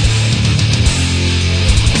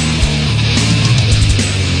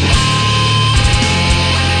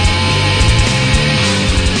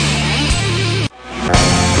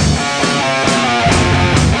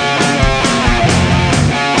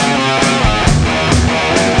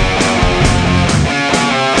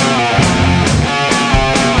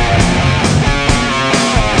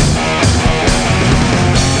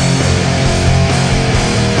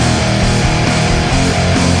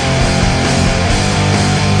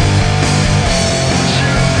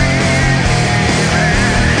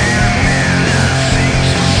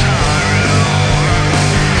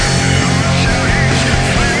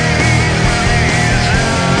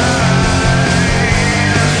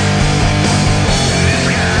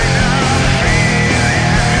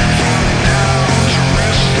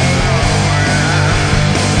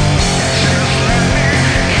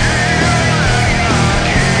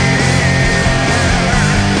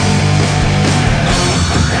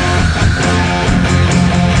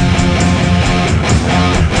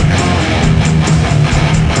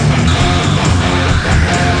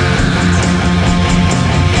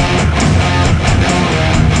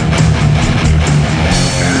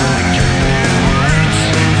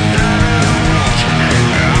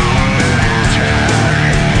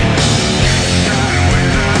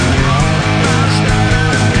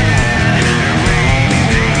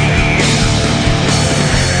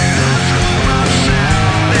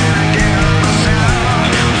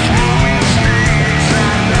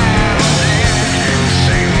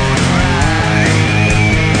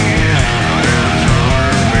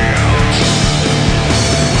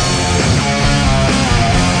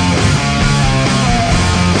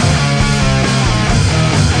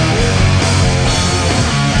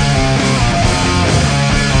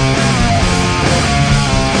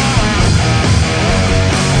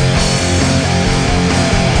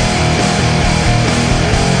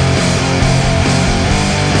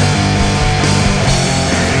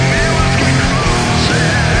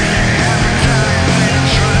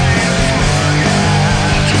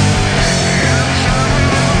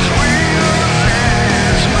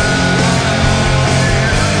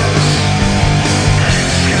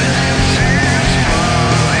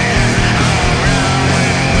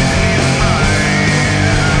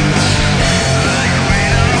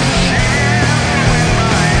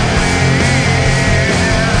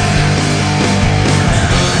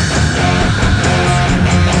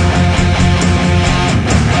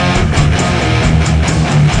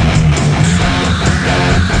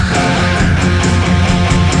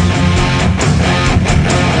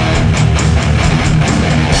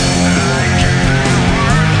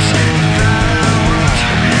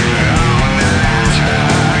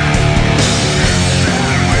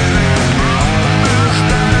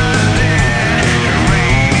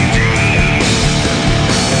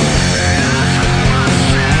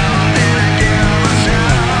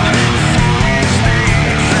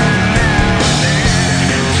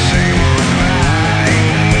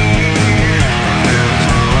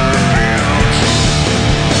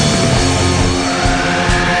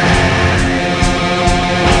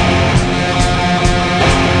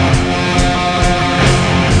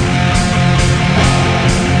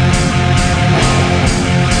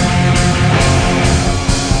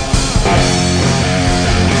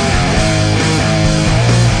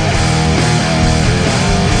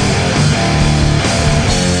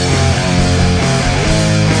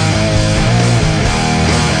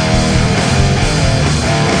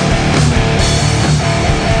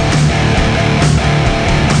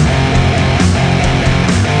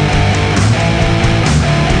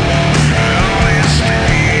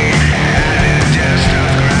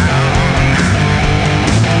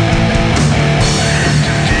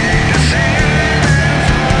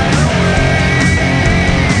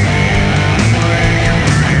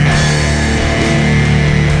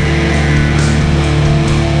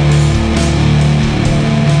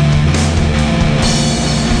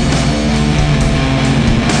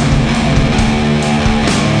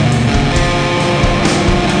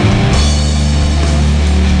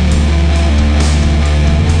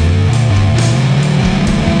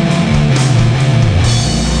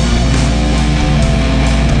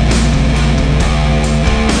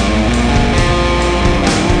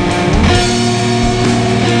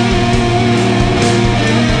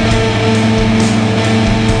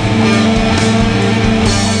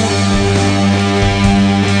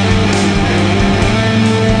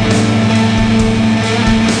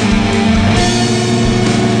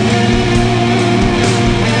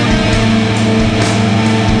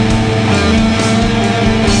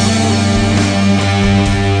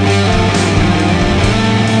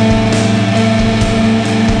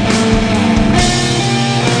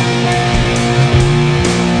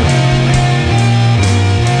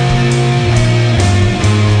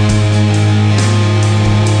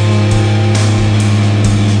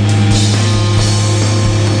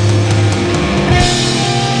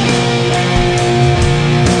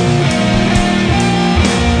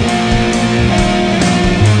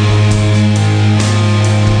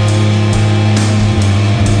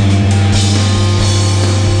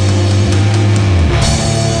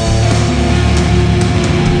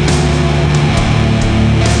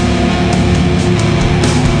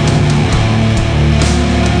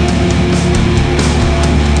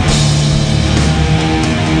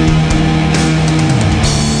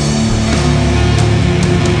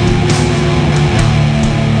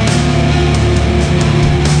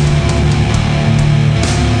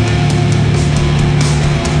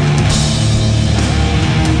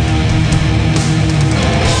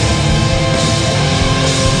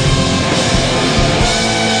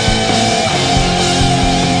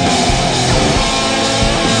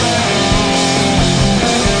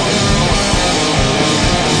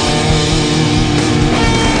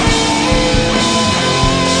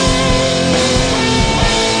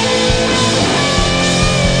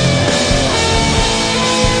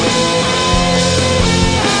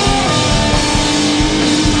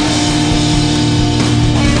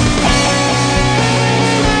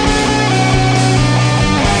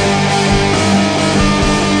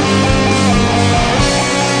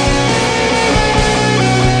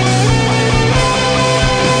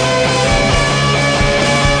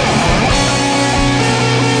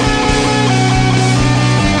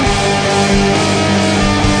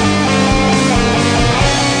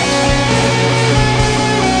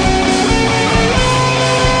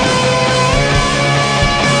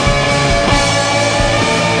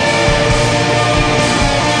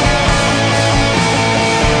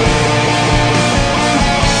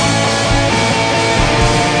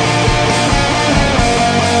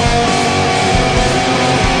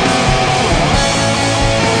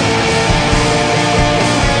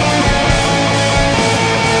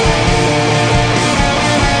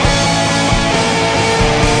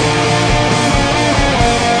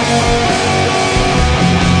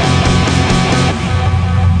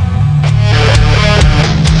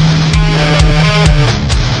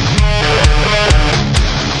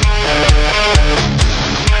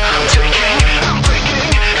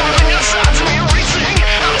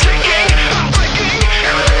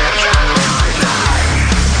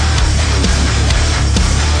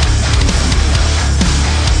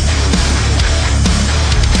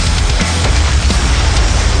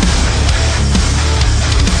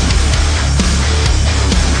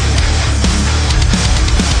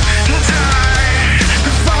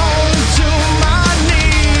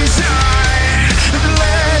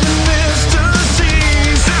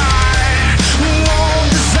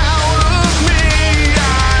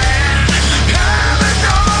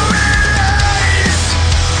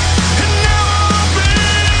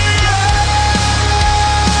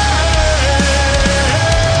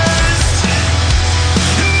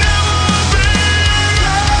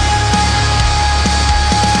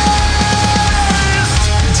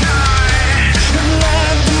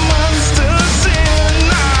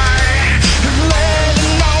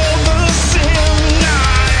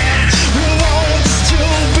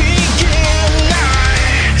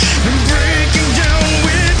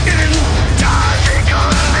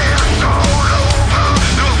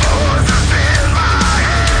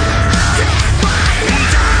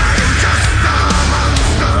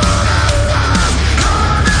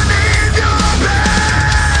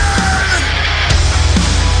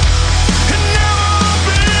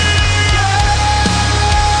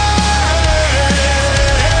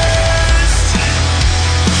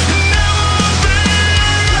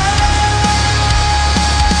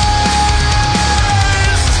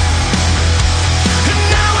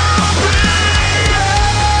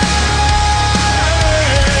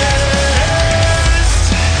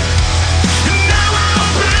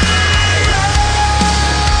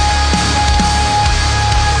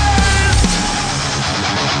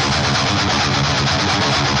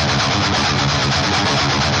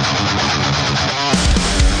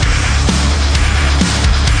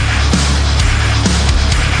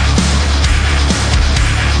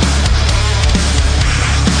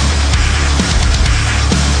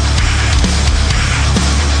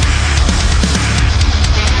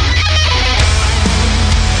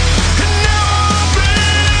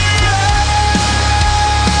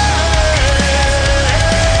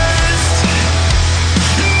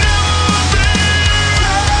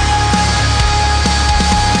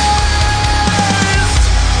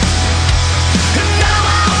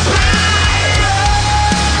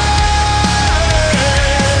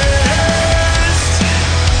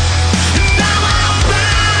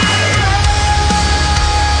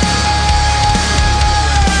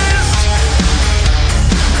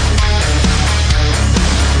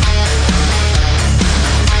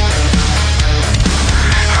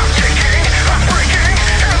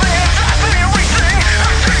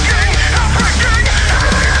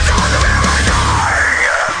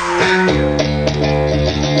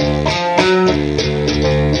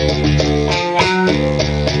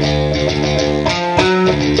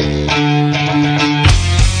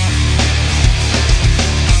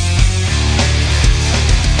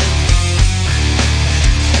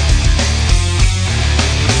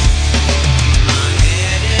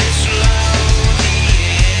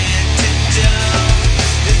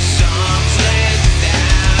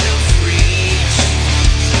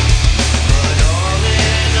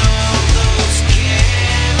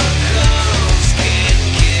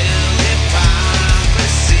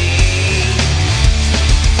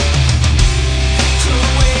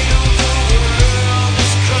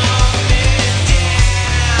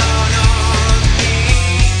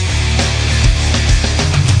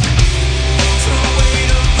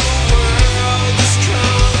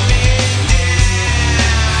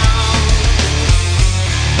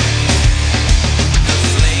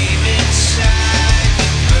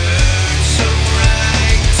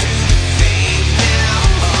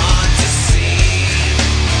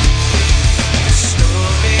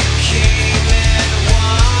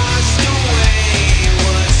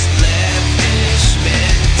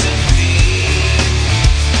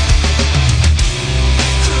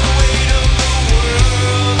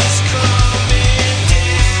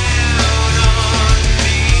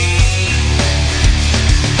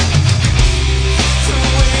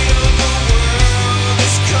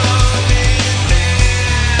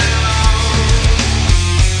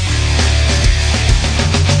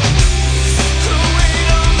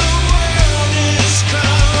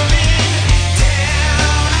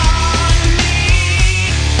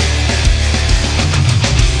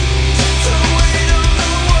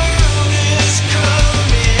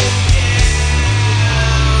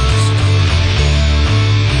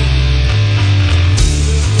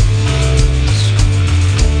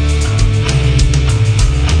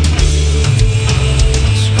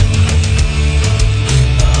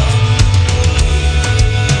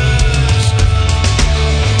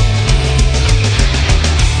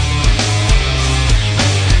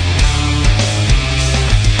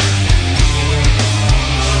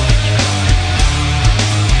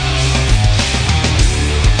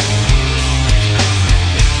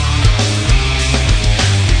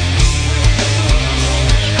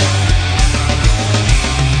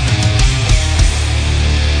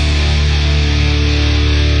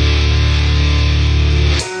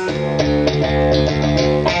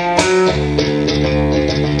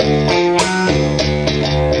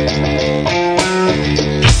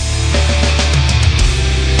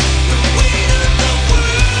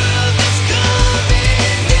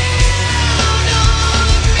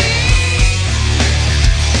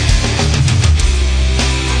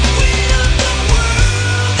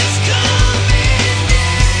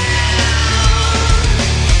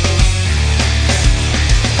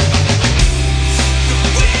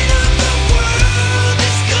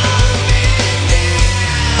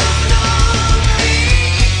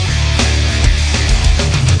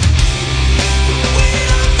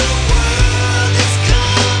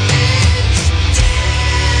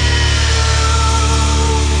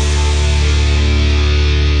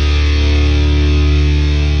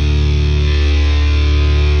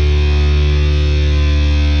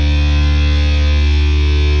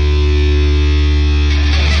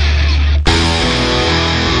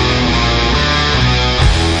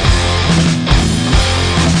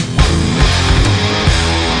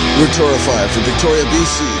 Victoria 5 from Victoria,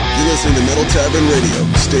 BC. You're listening to Metal Tavern Radio.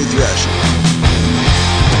 Stay thrashing.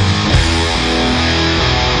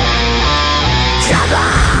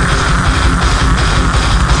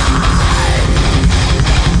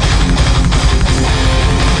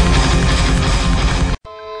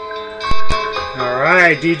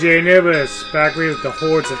 Alright, DJ Anubis, back with the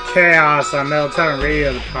Hordes of Chaos on Metal Tavern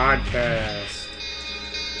Radio, the podcast.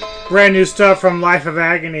 Brand new stuff from Life of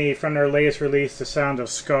Agony from their latest release, The Sound of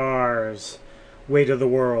Scars, Weight of the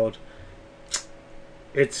World.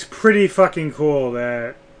 It's pretty fucking cool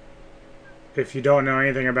that, if you don't know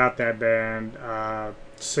anything about that band,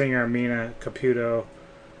 singer Mina Caputo,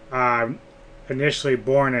 initially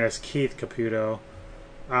born as Keith Caputo,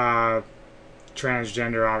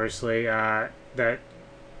 transgender obviously, that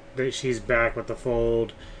she's back with the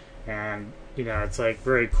fold, and you know, it's like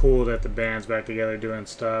very cool that the band's back together doing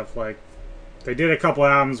stuff. Like, they did a couple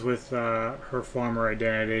albums with her former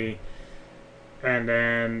identity, and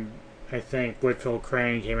then I think Whitfield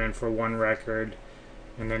Crane came in for one record,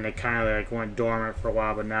 and then they kind of like went dormant for a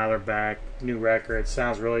while, but now they're back. New record,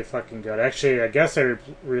 sounds really fucking good. Actually, I guess they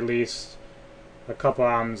released a couple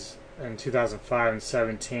albums in 2005 and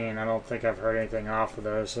 17. I don't think I've heard anything off of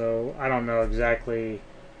those, so I don't know exactly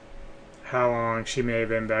how long she may have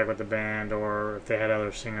been back with the band, or if they had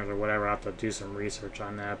other singers or whatever. I'll have to do some research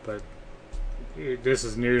on that, but this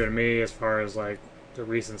is new to me as far as like the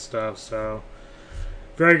recent stuff, so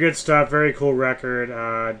very good stuff, very cool record,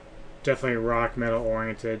 definitely rock metal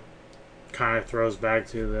oriented, kind of throws back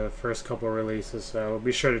to the first couple releases, so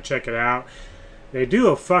be sure to check it out. They do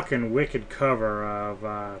a fucking wicked cover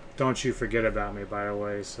of Don't You Forget About Me, by the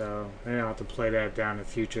way, so maybe I'll have to play that down in the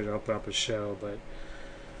future to open up a show, but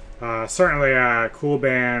certainly a cool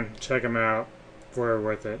band. Check them out. We're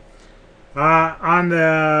worth it. On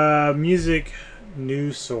the music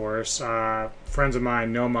news source, friends of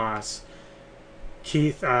mine, Nomos,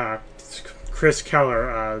 Chris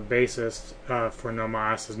Keller, bassist for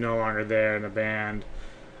Nomos, is no longer there in the band.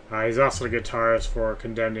 He's also the guitarist for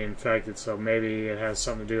Condemned and Infected, so maybe it has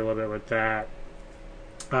something to do a little bit with that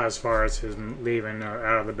as far as his leaving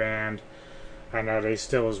out of the band. I know they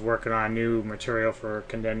still is working on new material for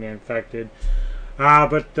Condemned and Infected.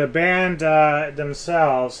 But the band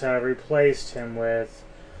themselves have replaced him with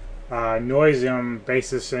Noisium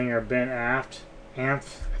bassist singer Ben Aft. I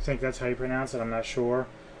think that's how you pronounce it, I'm not sure.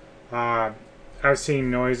 I've seen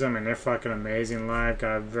Noisium and they're fucking amazing live.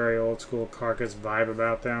 Got a very old school Carcass vibe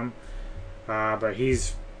about them. But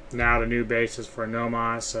he's now the new bassist for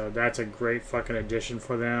Nomos, so that's a great fucking addition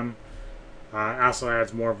for them. Also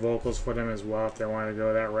adds more vocals for them as well if they want to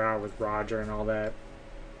go that route with Roger and all that.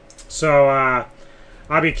 So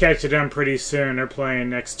I'll be catching them pretty soon. They're playing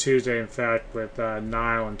next Tuesday, in fact, with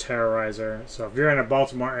Nile and Terrorizer. So if you're in the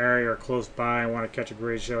Baltimore area or close by and want to catch a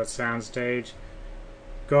great show at Soundstage,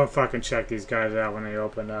 go and fucking check these guys out when they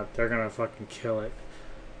open up. They're going to fucking kill it.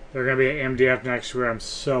 They're going to be at MDF next year. I'm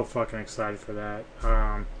so fucking excited for that.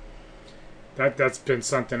 That's been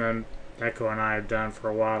something Echo and I have done for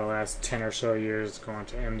a while, the last 10 or so years, going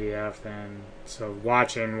to MDF, and so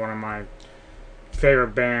watching one of my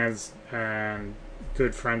favorite bands and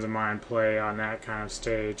good friends of mine play on that kind of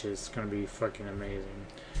stage is going to be fucking amazing.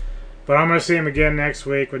 But I'm going to see them again next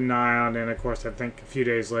week with Nile, and then of course I think a few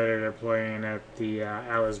days later they're playing at the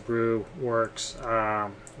Alice Brew Works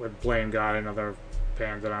with Blame God, another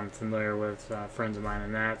band that I'm familiar with, friends of mine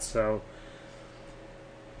in that, so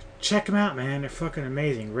check them out, man. They're fucking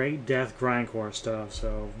amazing. Great death grindcore stuff,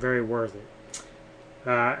 so very worth it.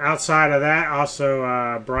 Outside of that,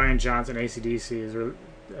 also Brian Johnson, AC/DC, has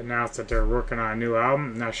announced that they're working on a new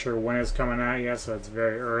album. I'm not sure when it's coming out yet, so it's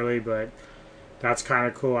very early, but that's kind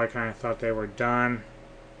of cool. I kind of thought they were done.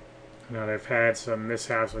 You know, they've had some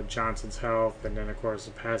mishaps with Johnson's health, and then of course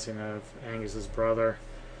the passing of Angus's brother,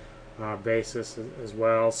 bassist as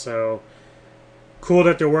well, so cool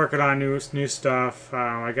that they're working on new stuff.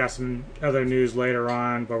 I got some other news later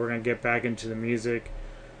on, but we're going to get back into the music.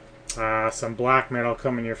 Some black metal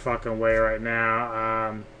coming your fucking way right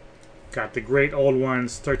now. Got the great old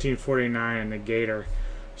ones, 1349 and Negator.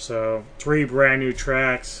 So 3 brand new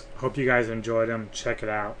tracks. Hope you guys enjoyed them. Check it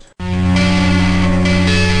out.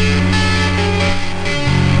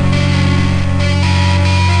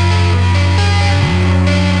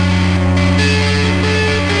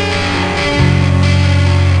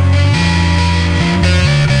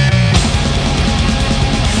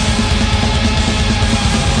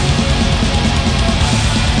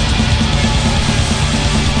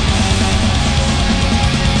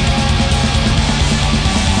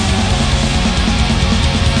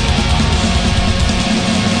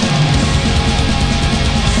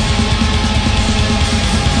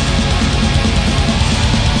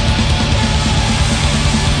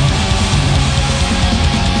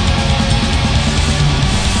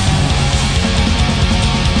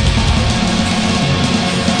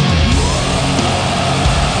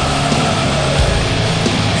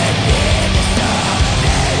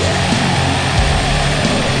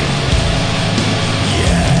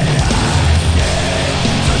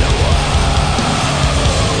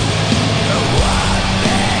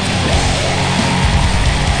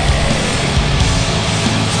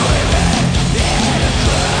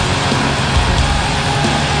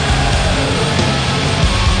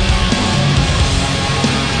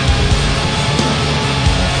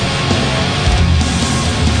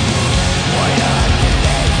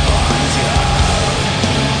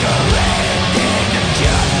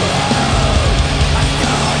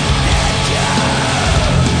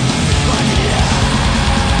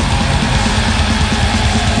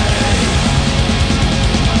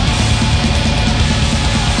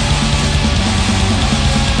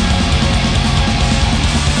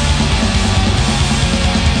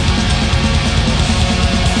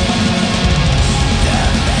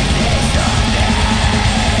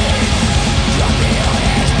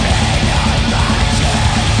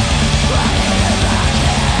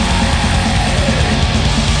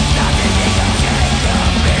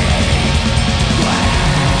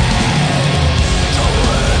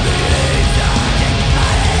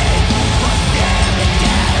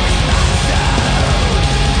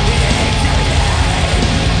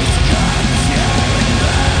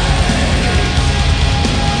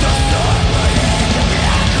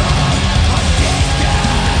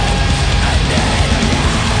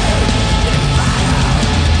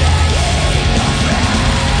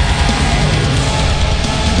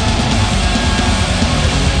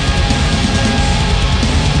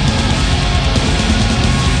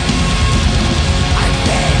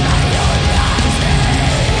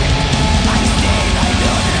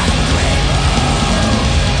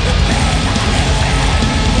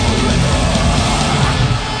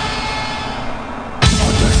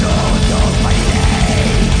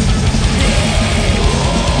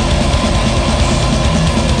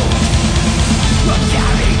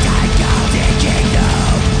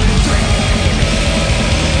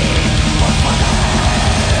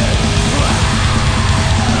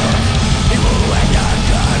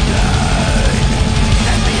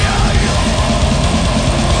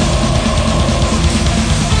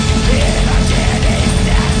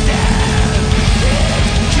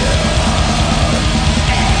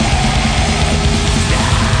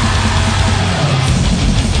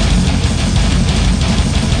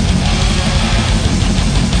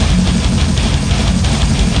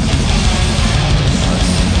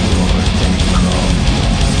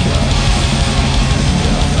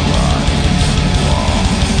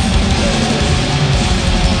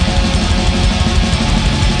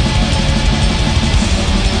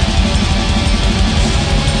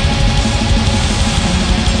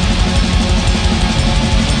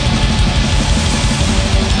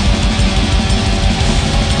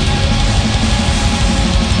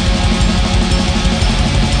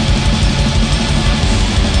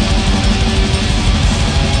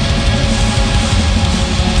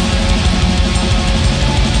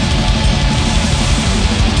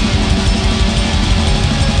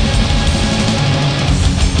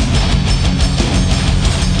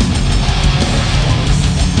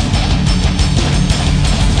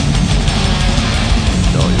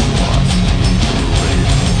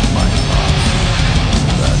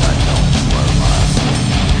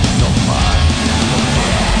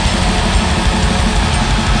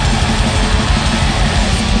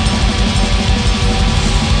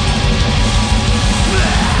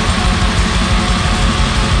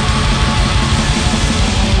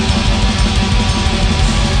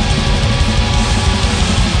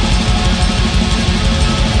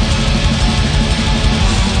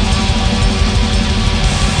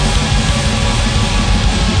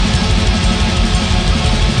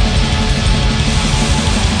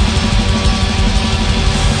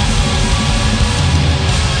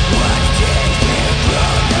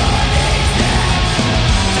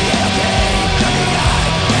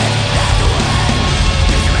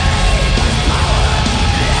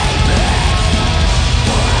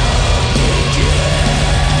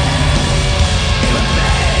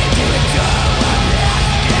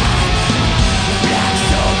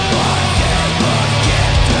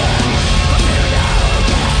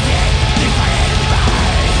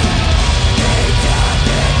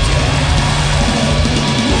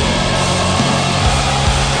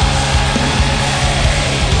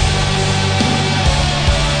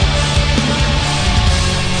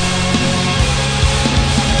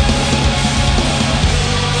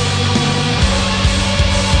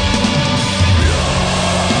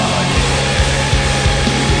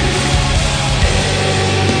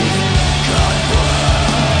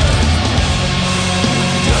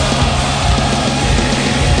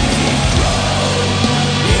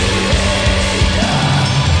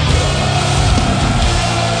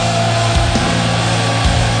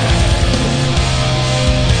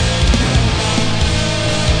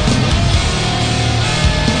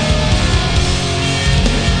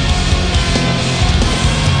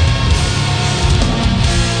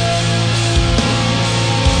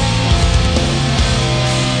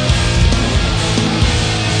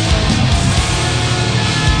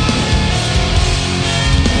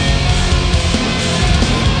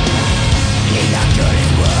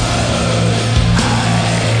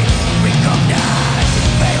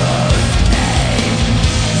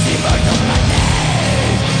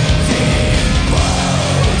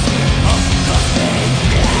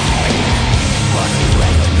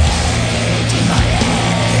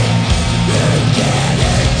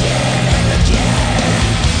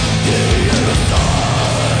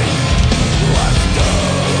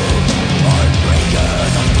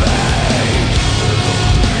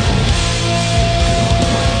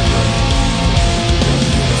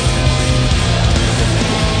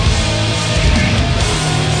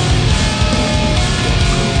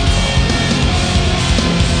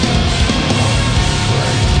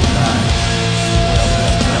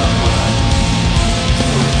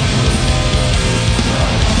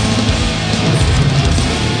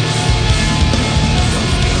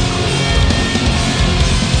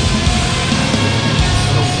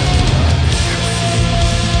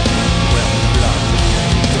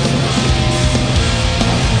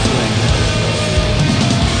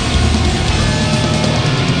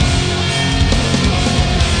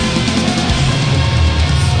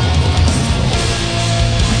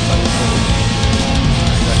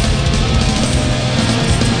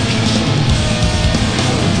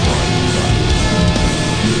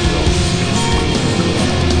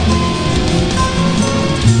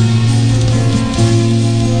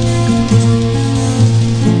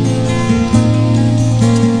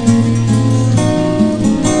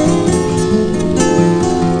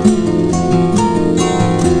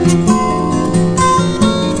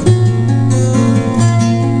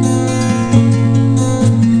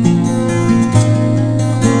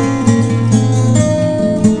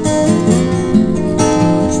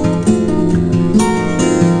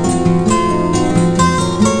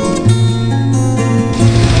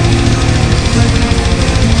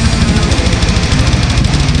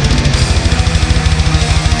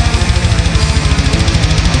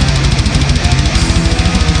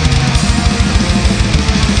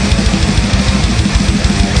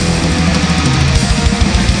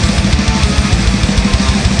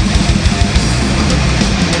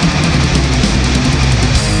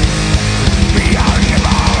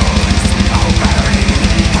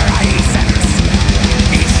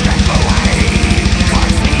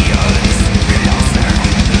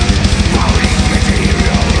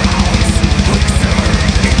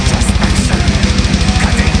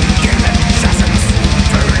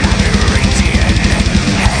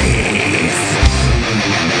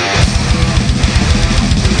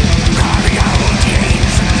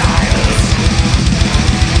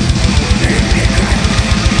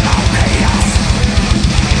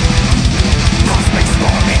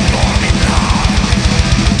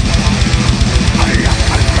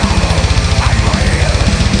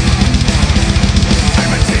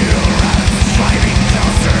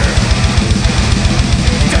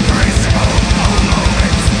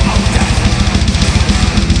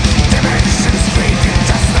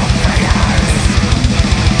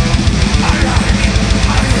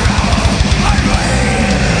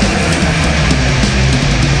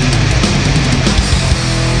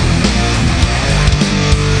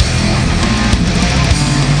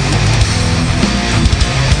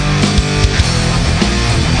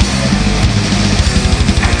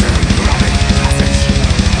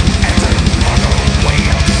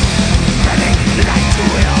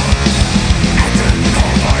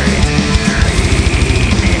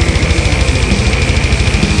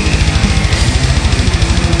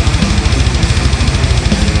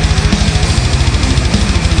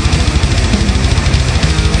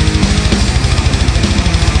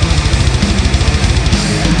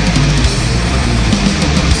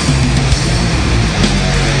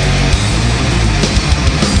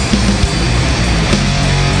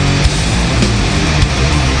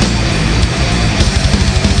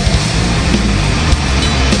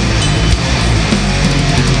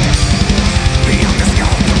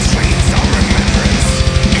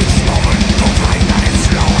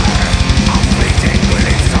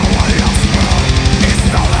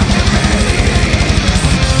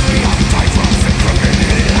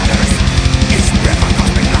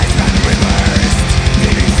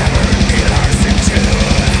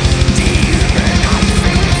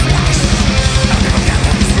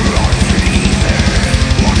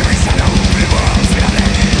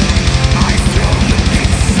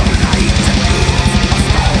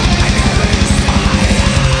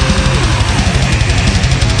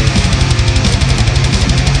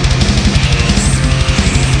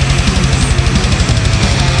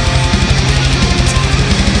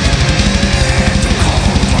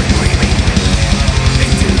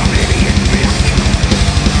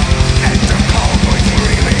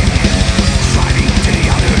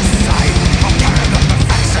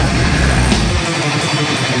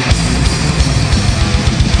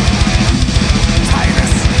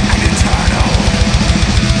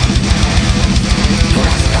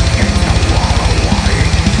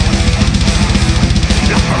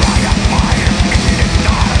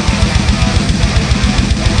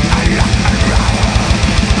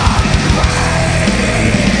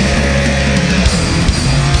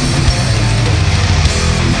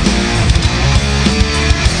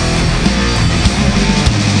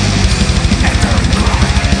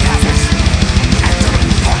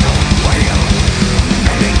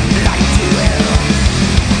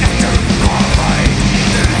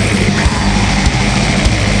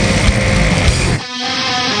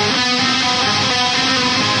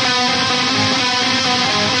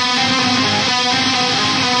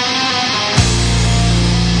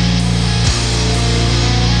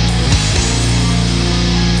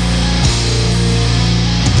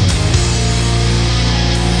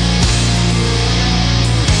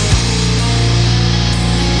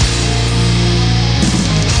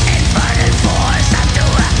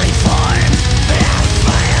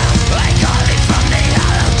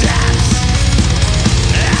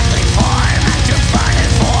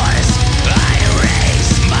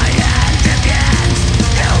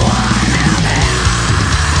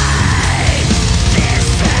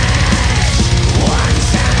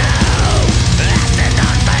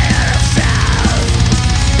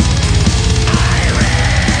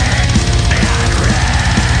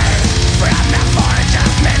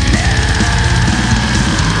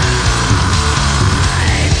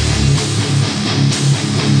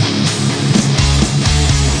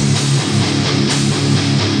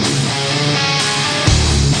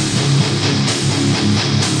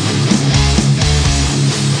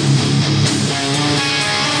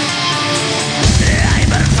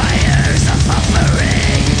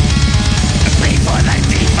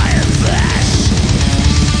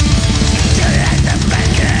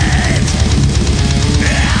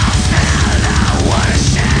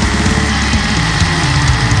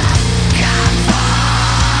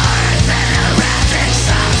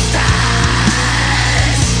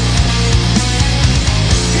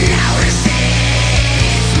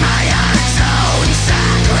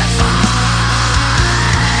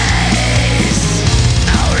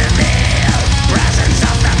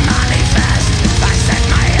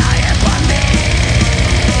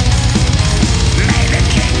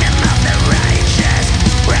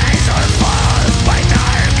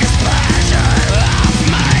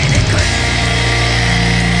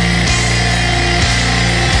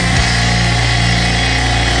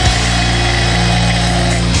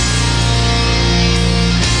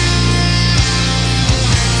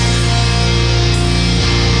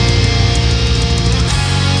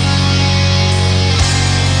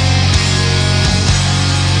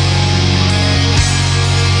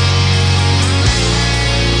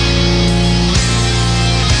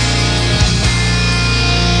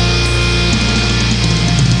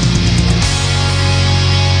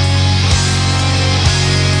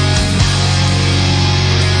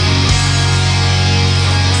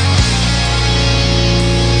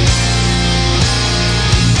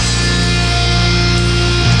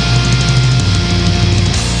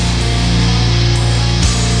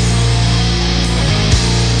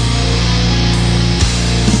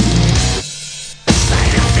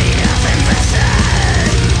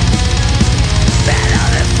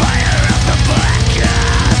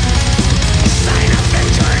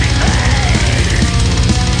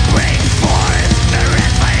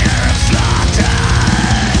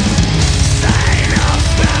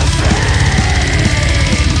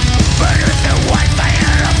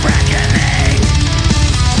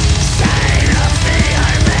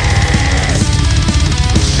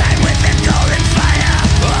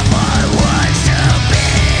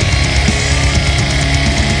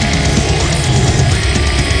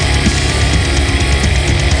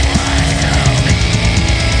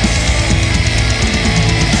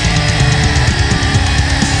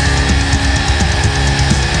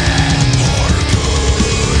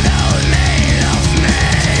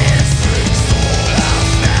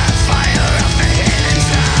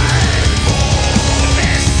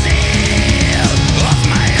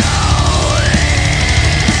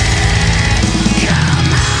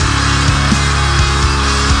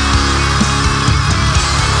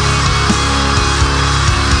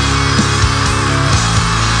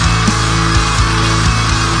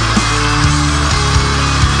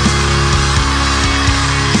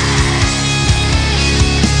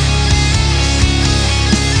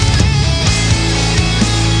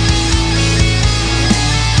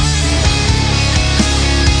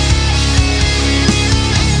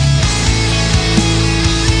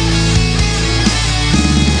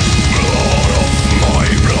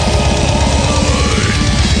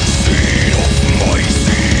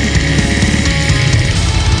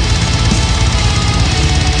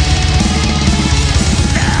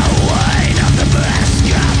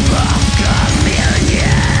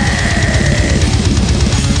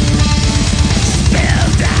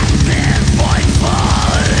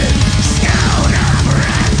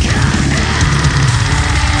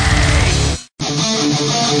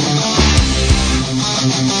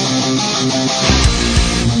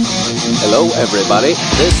 everybody.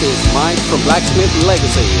 This is Mike from Blacksmith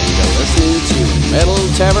Legacy, and you're listening to Metal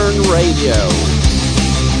Tavern Radio.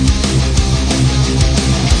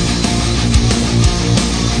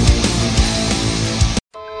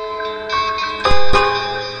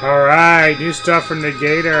 Alright, new stuff from the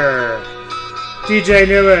Gator. DJ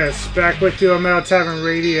Anubis, back with you on Metal Tavern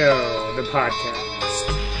Radio, the podcast.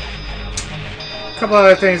 A couple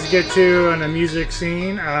other things to get to on the music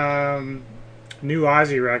scene. New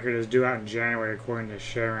Ozzy record is due out in January, according to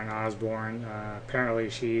Sharon Osbourne. Apparently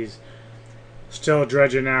she's still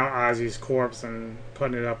dredging out Ozzy's corpse and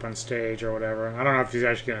putting it up on stage or whatever. I don't know if she's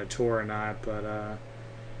actually going to tour or not, but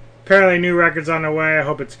apparently new record's on the way. I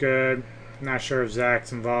hope it's good. Not sure if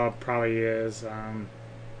Zach's involved. Probably is. I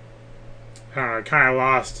don't know. I kind of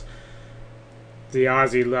lost the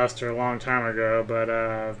Ozzy luster a long time ago, but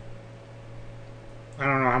I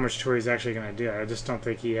don't know how much tour he's actually going to do. I just don't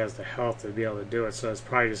think he has the health to be able to do it, so it's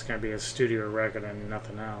probably just going to be a studio record and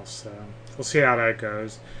nothing else. So we'll see how that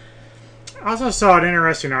goes. I also saw an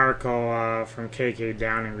interesting article from KK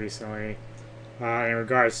Downing recently in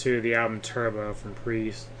regards to the album Turbo from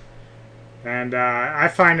Priest. And I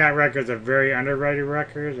find that record a very underrated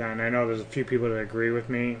record, and I know there's a few people that agree with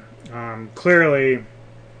me. Clearly,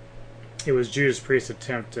 it was Judas Priest's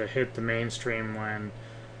attempt to hit the mainstream when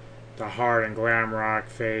the hard and glam rock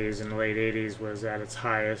phase in the late 80s was at its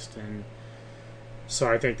highest, and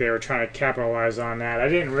so I think they were trying to capitalize on that. I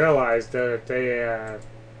didn't realize that they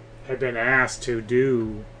had been asked to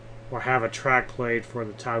do or have a track played for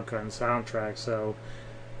the Top Gun soundtrack, so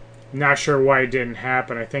not sure why it didn't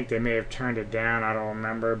happen. I think they may have turned it down. I don't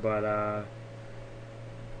remember, but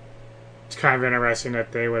it's kind of interesting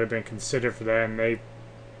that they would have been considered for that, and they,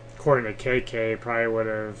 according to KK, probably would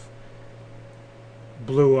have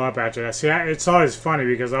blew up after that. See, it's always funny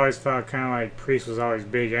because I always felt kind of like Priest was always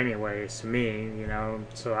big anyways to me, you know,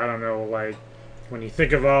 so I don't know, like, when you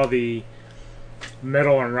think of all the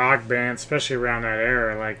metal and rock bands, especially around that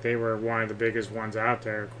era, like, they were one of the biggest ones out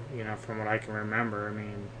there, you know, from what I can remember. I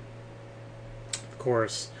mean, of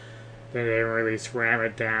course, then they released Ram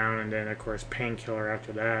It Down, and then, of course, Painkiller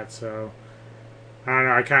after that, so I don't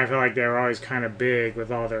know, I kind of feel like they were always kind of big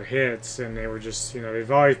with all their hits, and they were just, you know,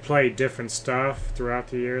 they've always played different stuff throughout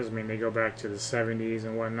the years. I mean, they go back to the 70s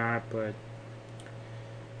and whatnot, but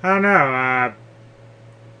I don't know,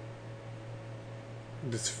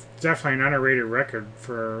 it's definitely an underrated record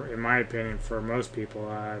for, in my opinion, for most people.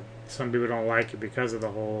 Some people don't like it because of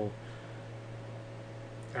the whole,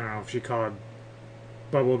 I don't know if you call it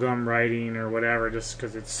bubblegum writing or whatever, just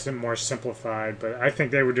because it's more simplified, but I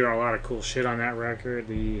think they were doing a lot of cool shit on that record.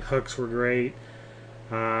 The hooks were great.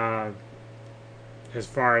 As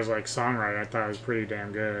far as like songwriting, I thought it was pretty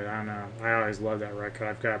damn good. I don't know, I always loved that record.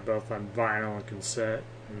 I've got both on vinyl and cassette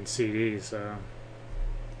and CD, so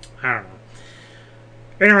I don't know.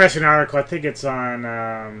 Interesting article. I think it's on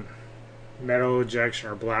Metal Ejection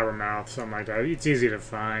or Blabbermouth, something like that. It's easy to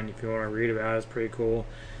find if you want to read about it. It's pretty cool.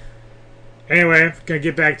 Anyway, gonna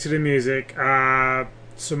get back to the music.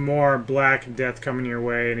 Some more Black Death coming your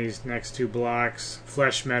way in these next two blocks.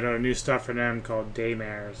 Flesh Meadow, new stuff for them called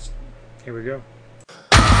Daymares. Here we go.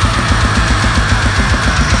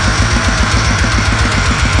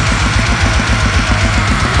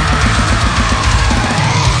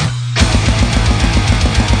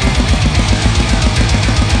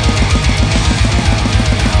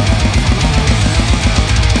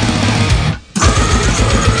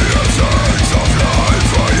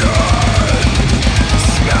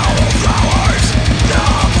 Flowers,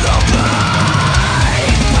 dump the blind.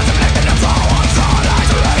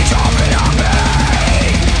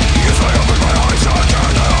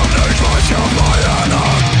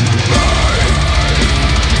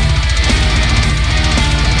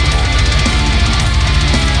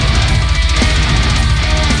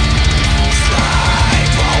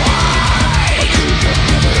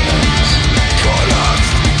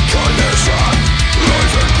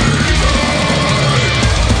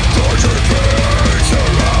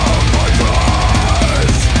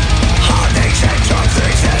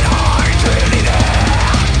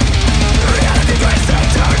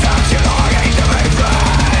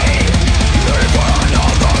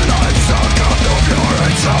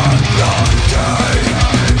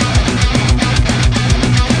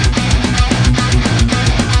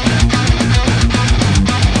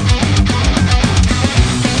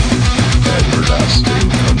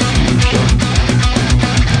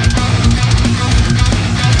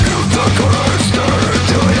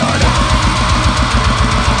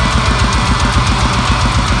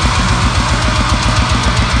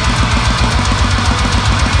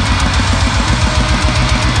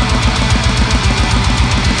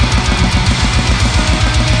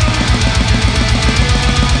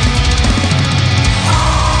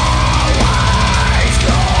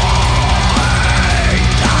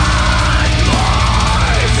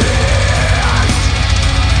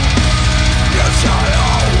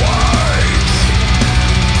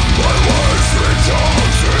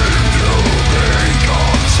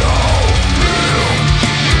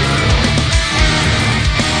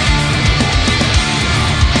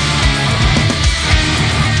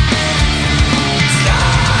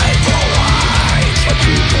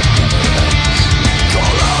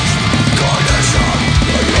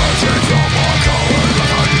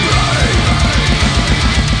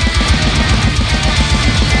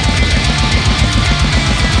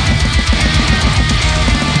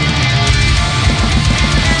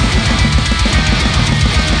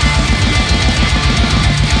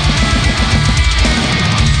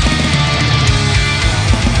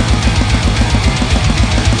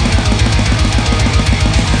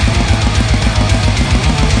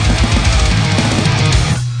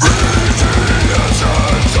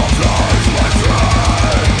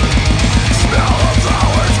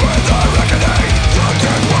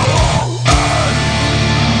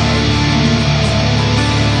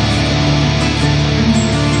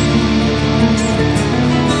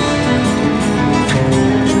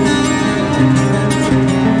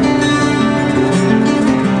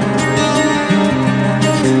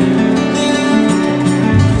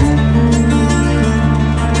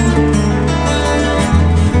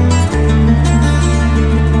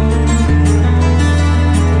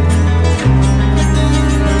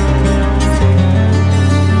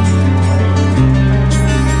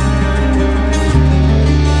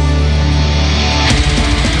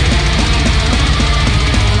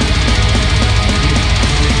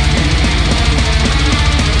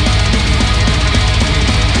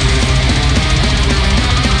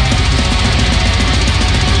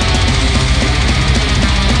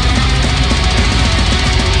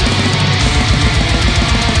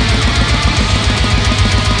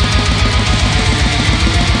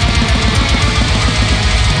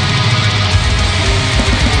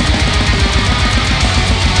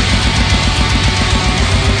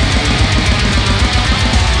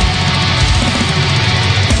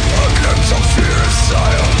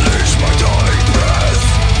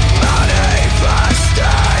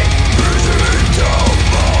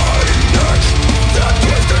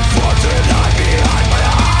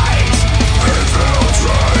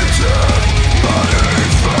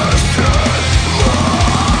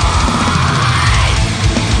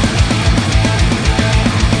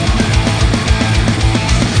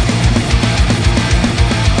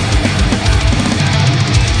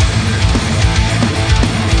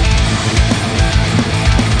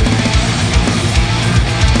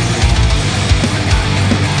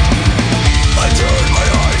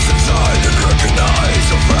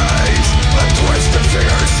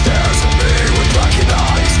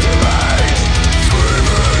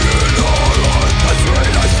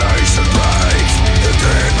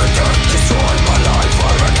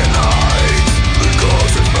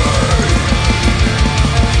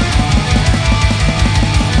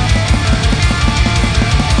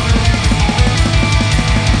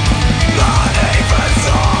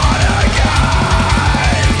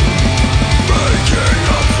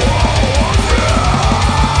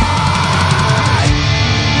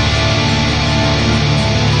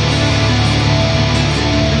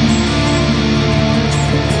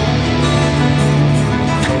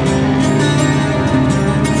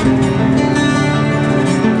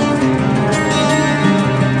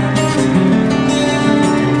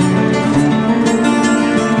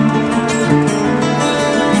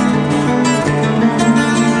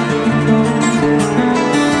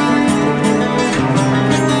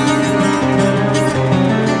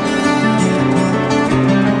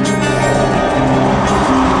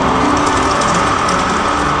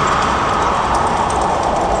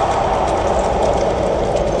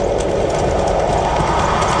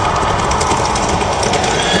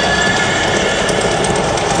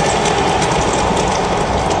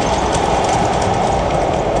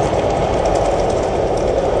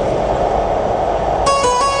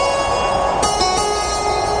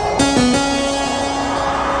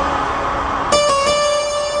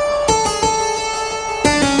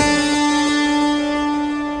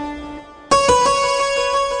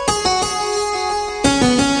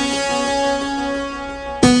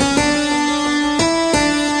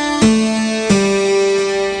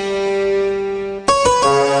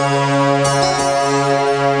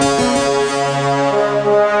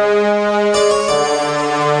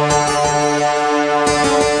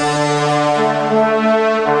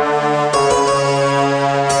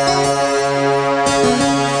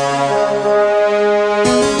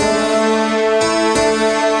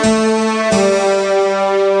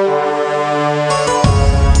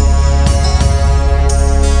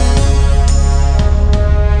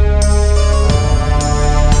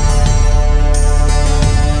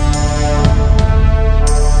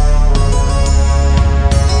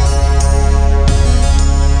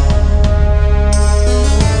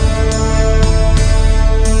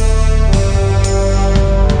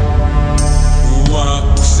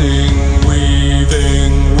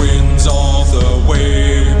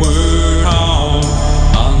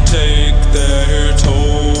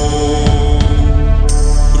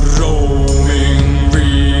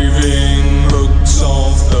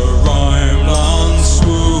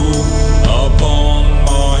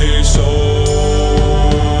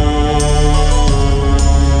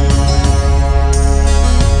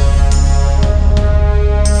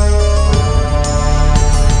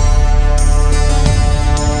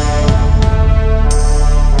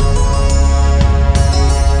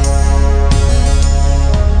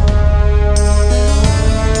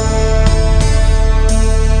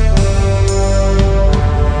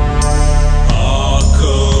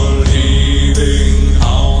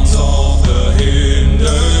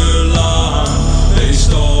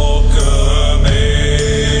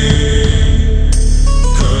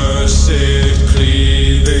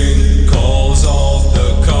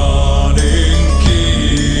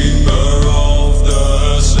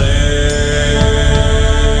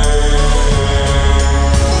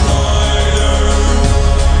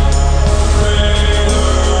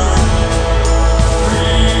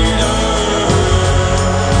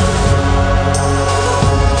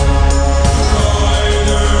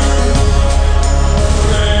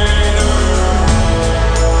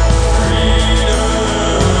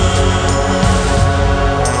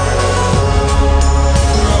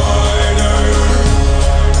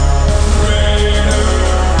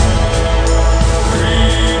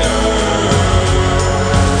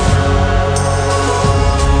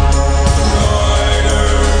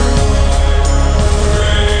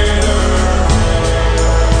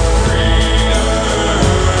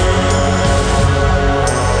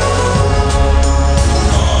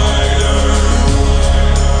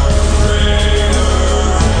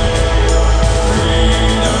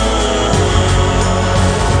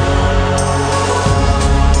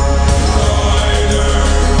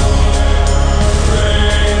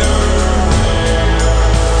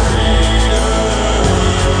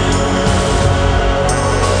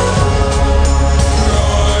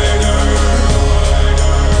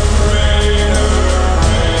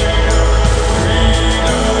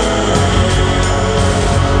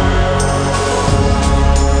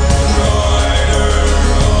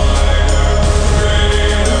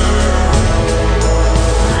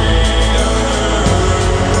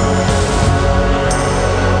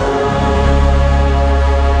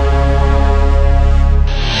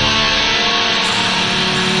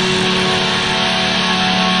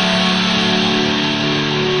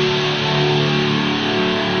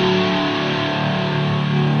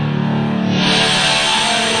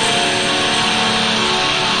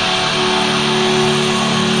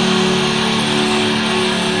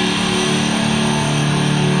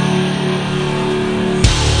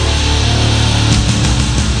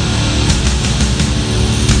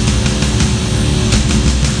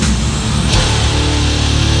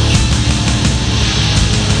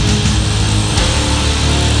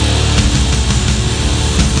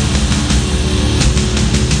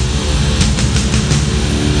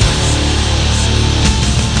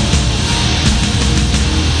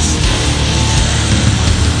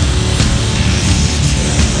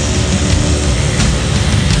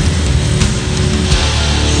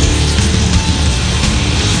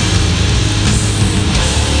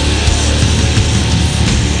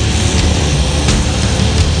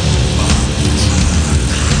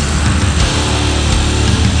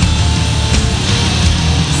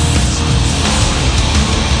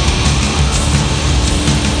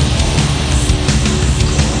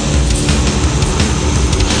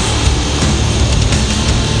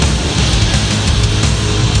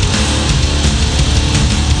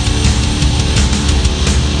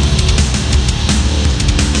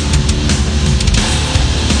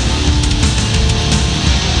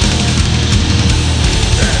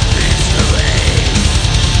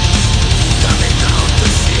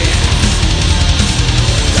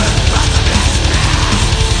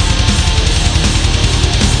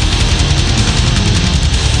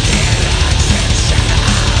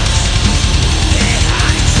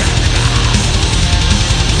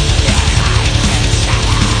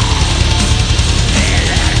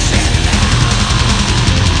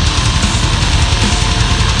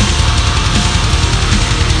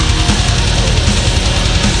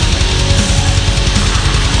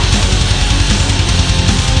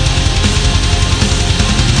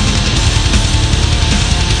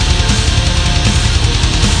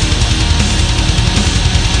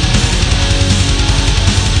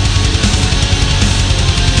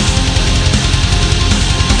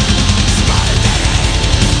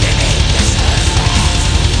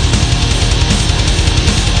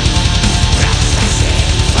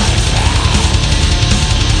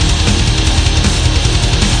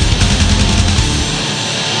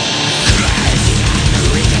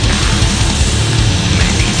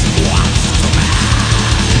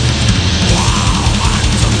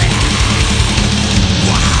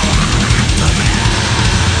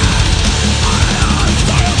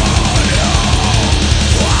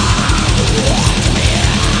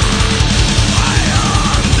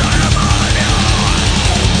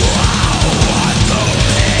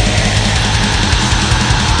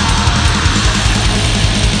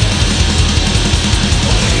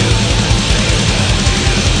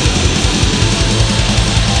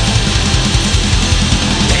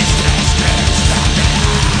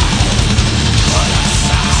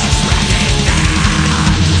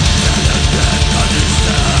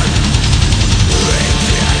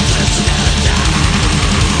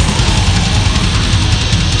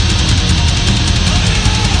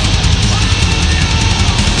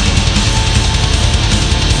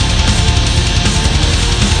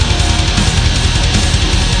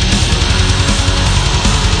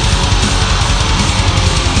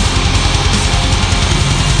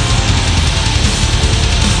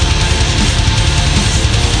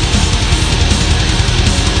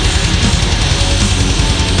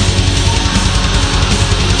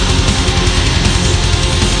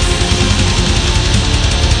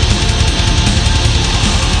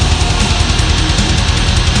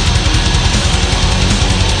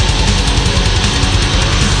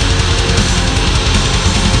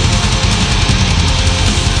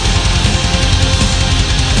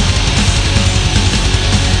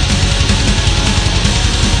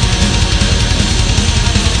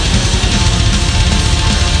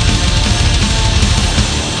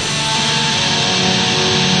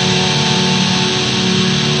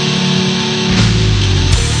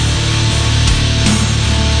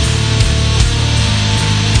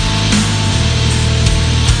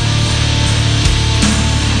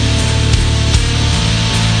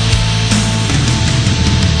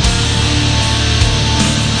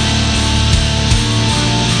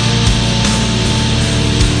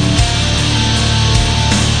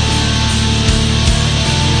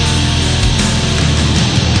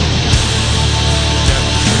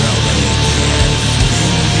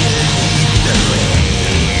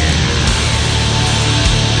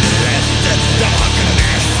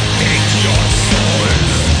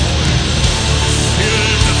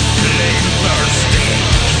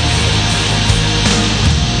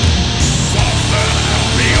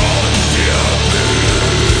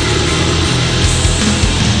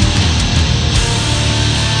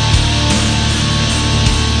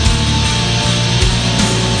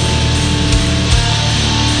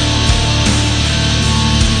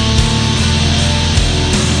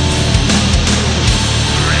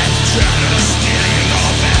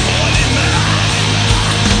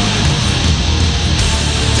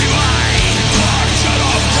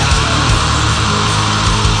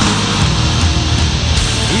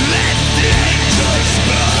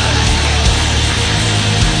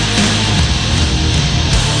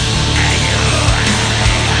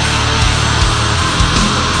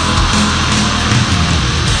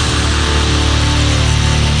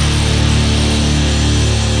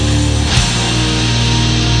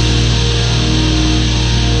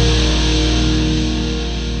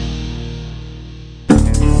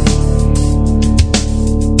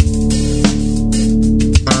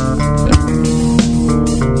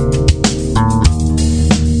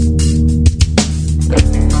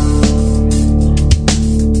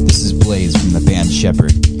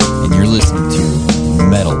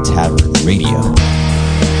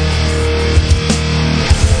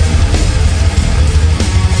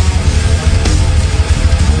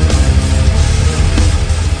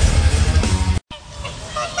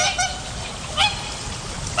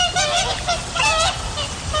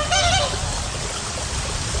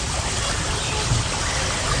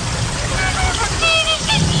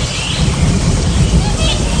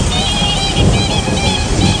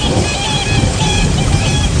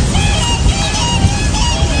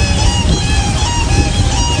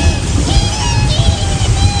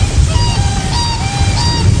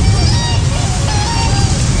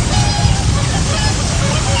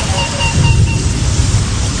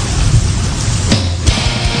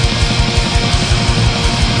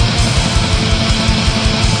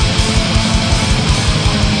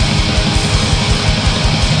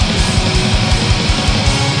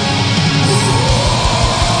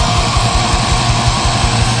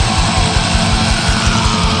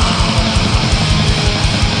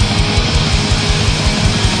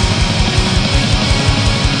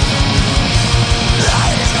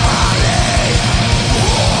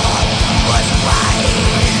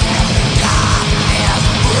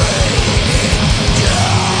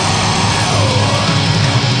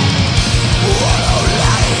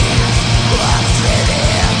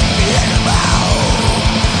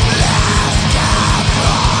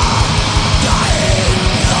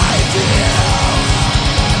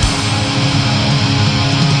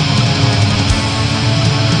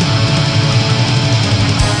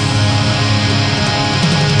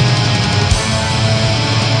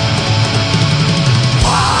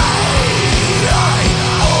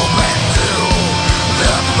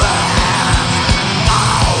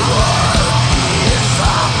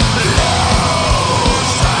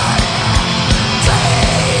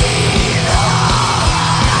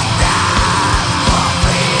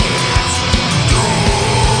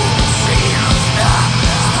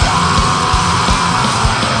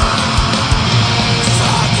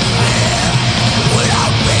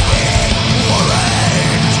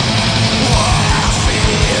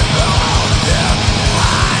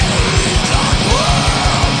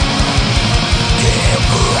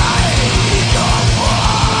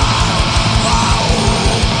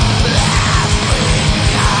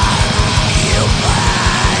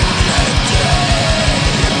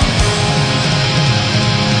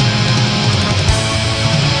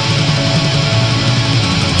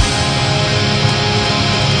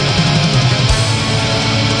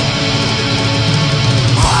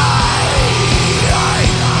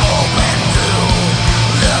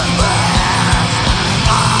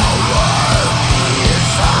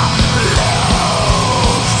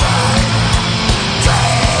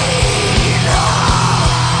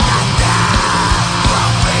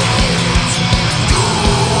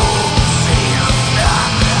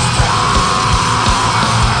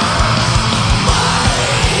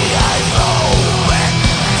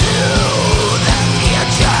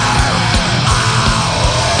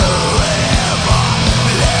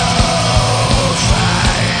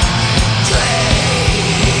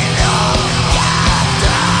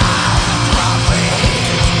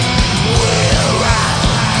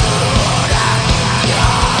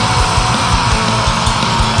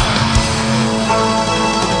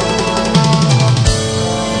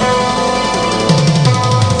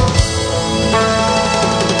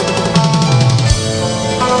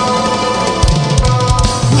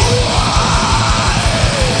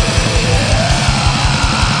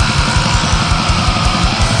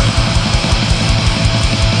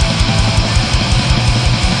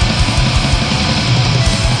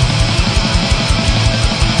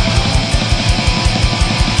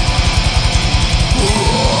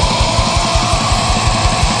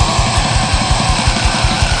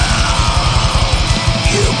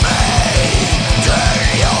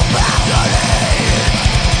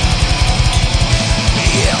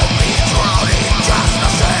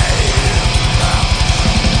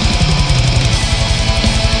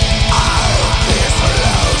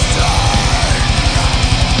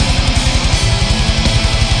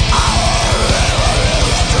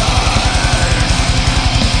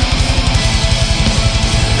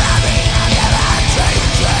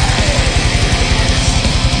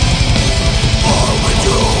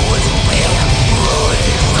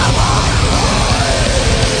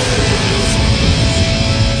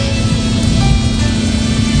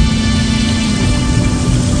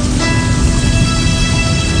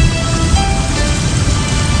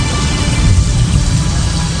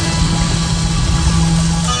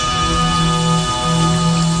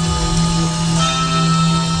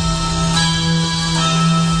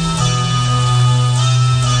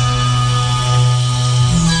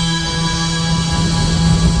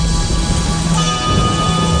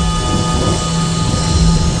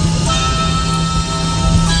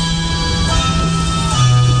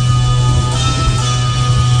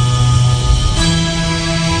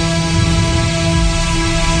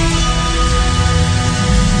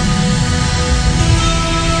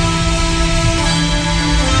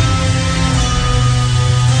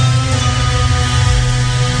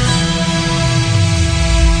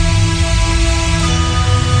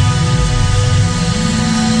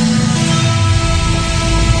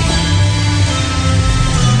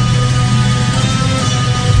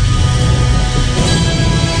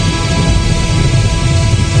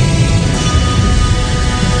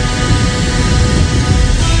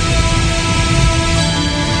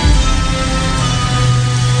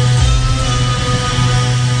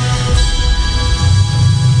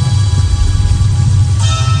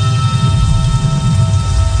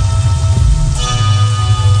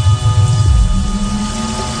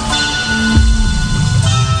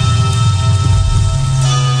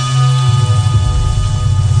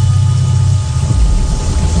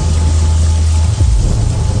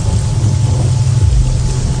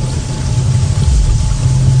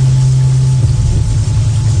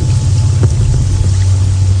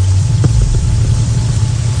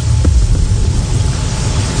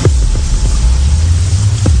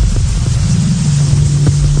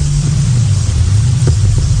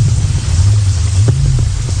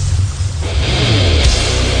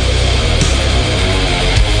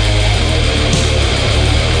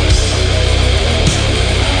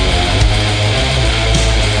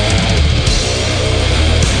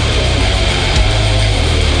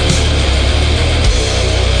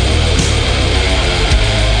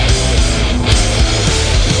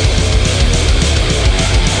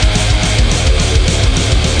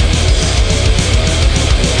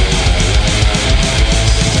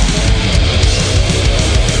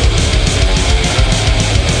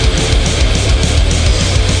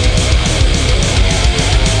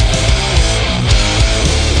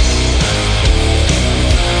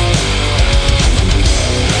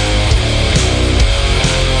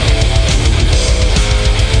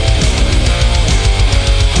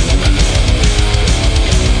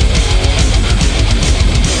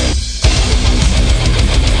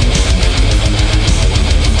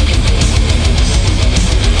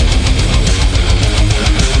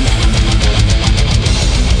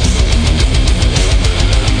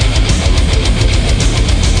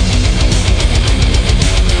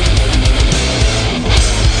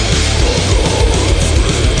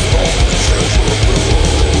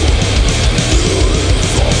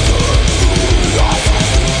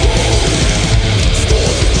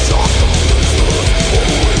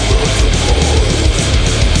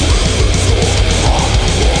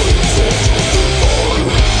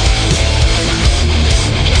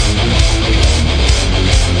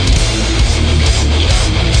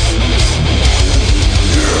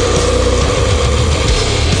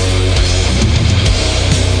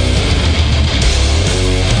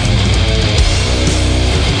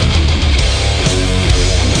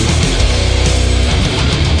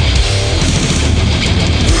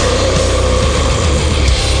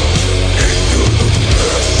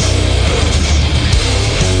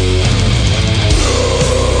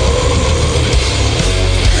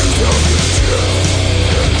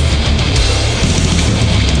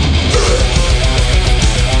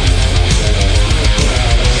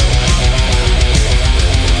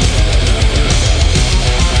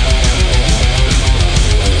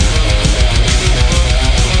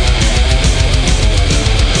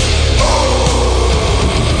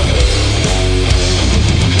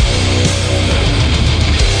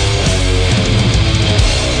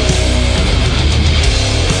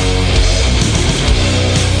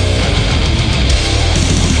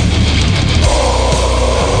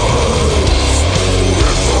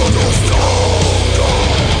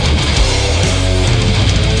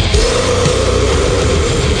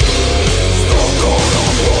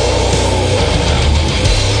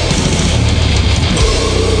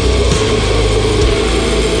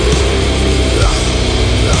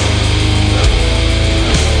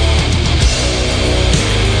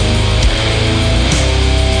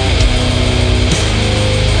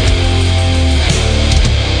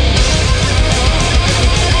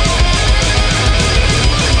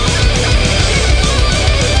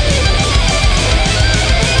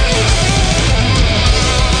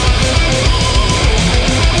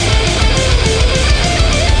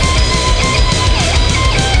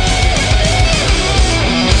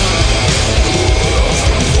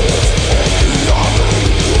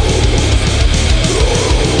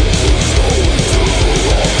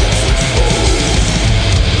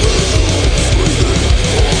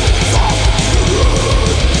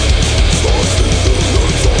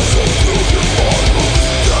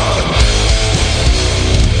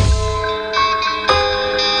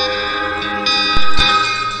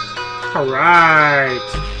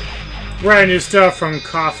 Brand new stuff from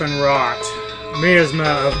Coffin Rot, Miasma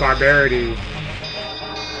of Barbarity.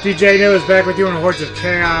 DJ No is back with you on Hordes of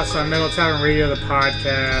Chaos on Metal Tavern Radio, the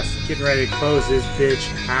podcast. Getting ready to close this bitch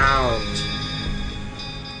out.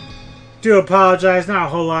 Do apologize, not a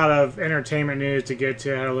whole lot of entertainment news to get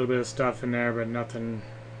to. I had a little bit of stuff in there, but nothing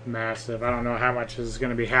massive. I don't know how much is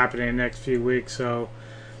going to be happening in the next few weeks, so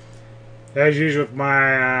as usual with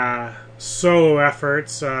my solo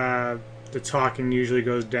efforts, the talking usually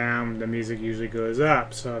goes down, the music usually goes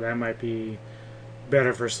up, so that might be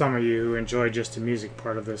better for some of you who enjoy just the music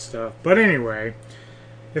part of this stuff. But anyway,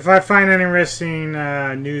 if I find any interesting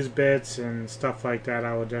news bits and stuff like that,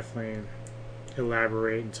 I will definitely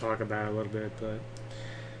elaborate and talk about it a little bit. But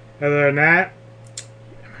other than that,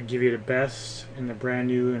 I'm going to give you the best in the brand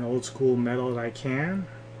new and old school metal that I can.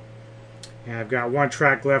 And I've got one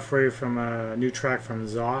track left for you from a new track from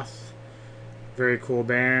Zoth. Very cool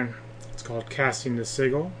band. It's called Casting the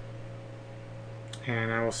Sigil.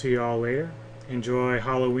 And I will see you all later. Enjoy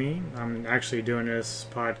Halloween. I'm actually doing this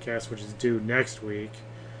podcast, which is due next week.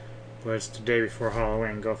 But it's the day before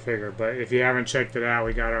Halloween. Go figure. But if you haven't checked it out,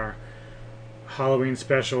 we got our Halloween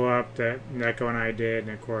special up that Neko and I did.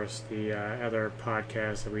 And, of course, the other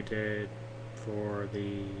podcast that we did for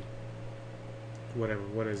the...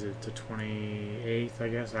 what is it, the 28th, I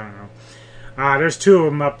guess? I don't know. There's two of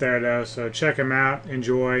them up there, though, so check them out.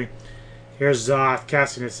 Enjoy. Here's Zoth,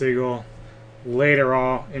 Casting a Sigil. Later,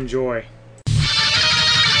 all. Enjoy.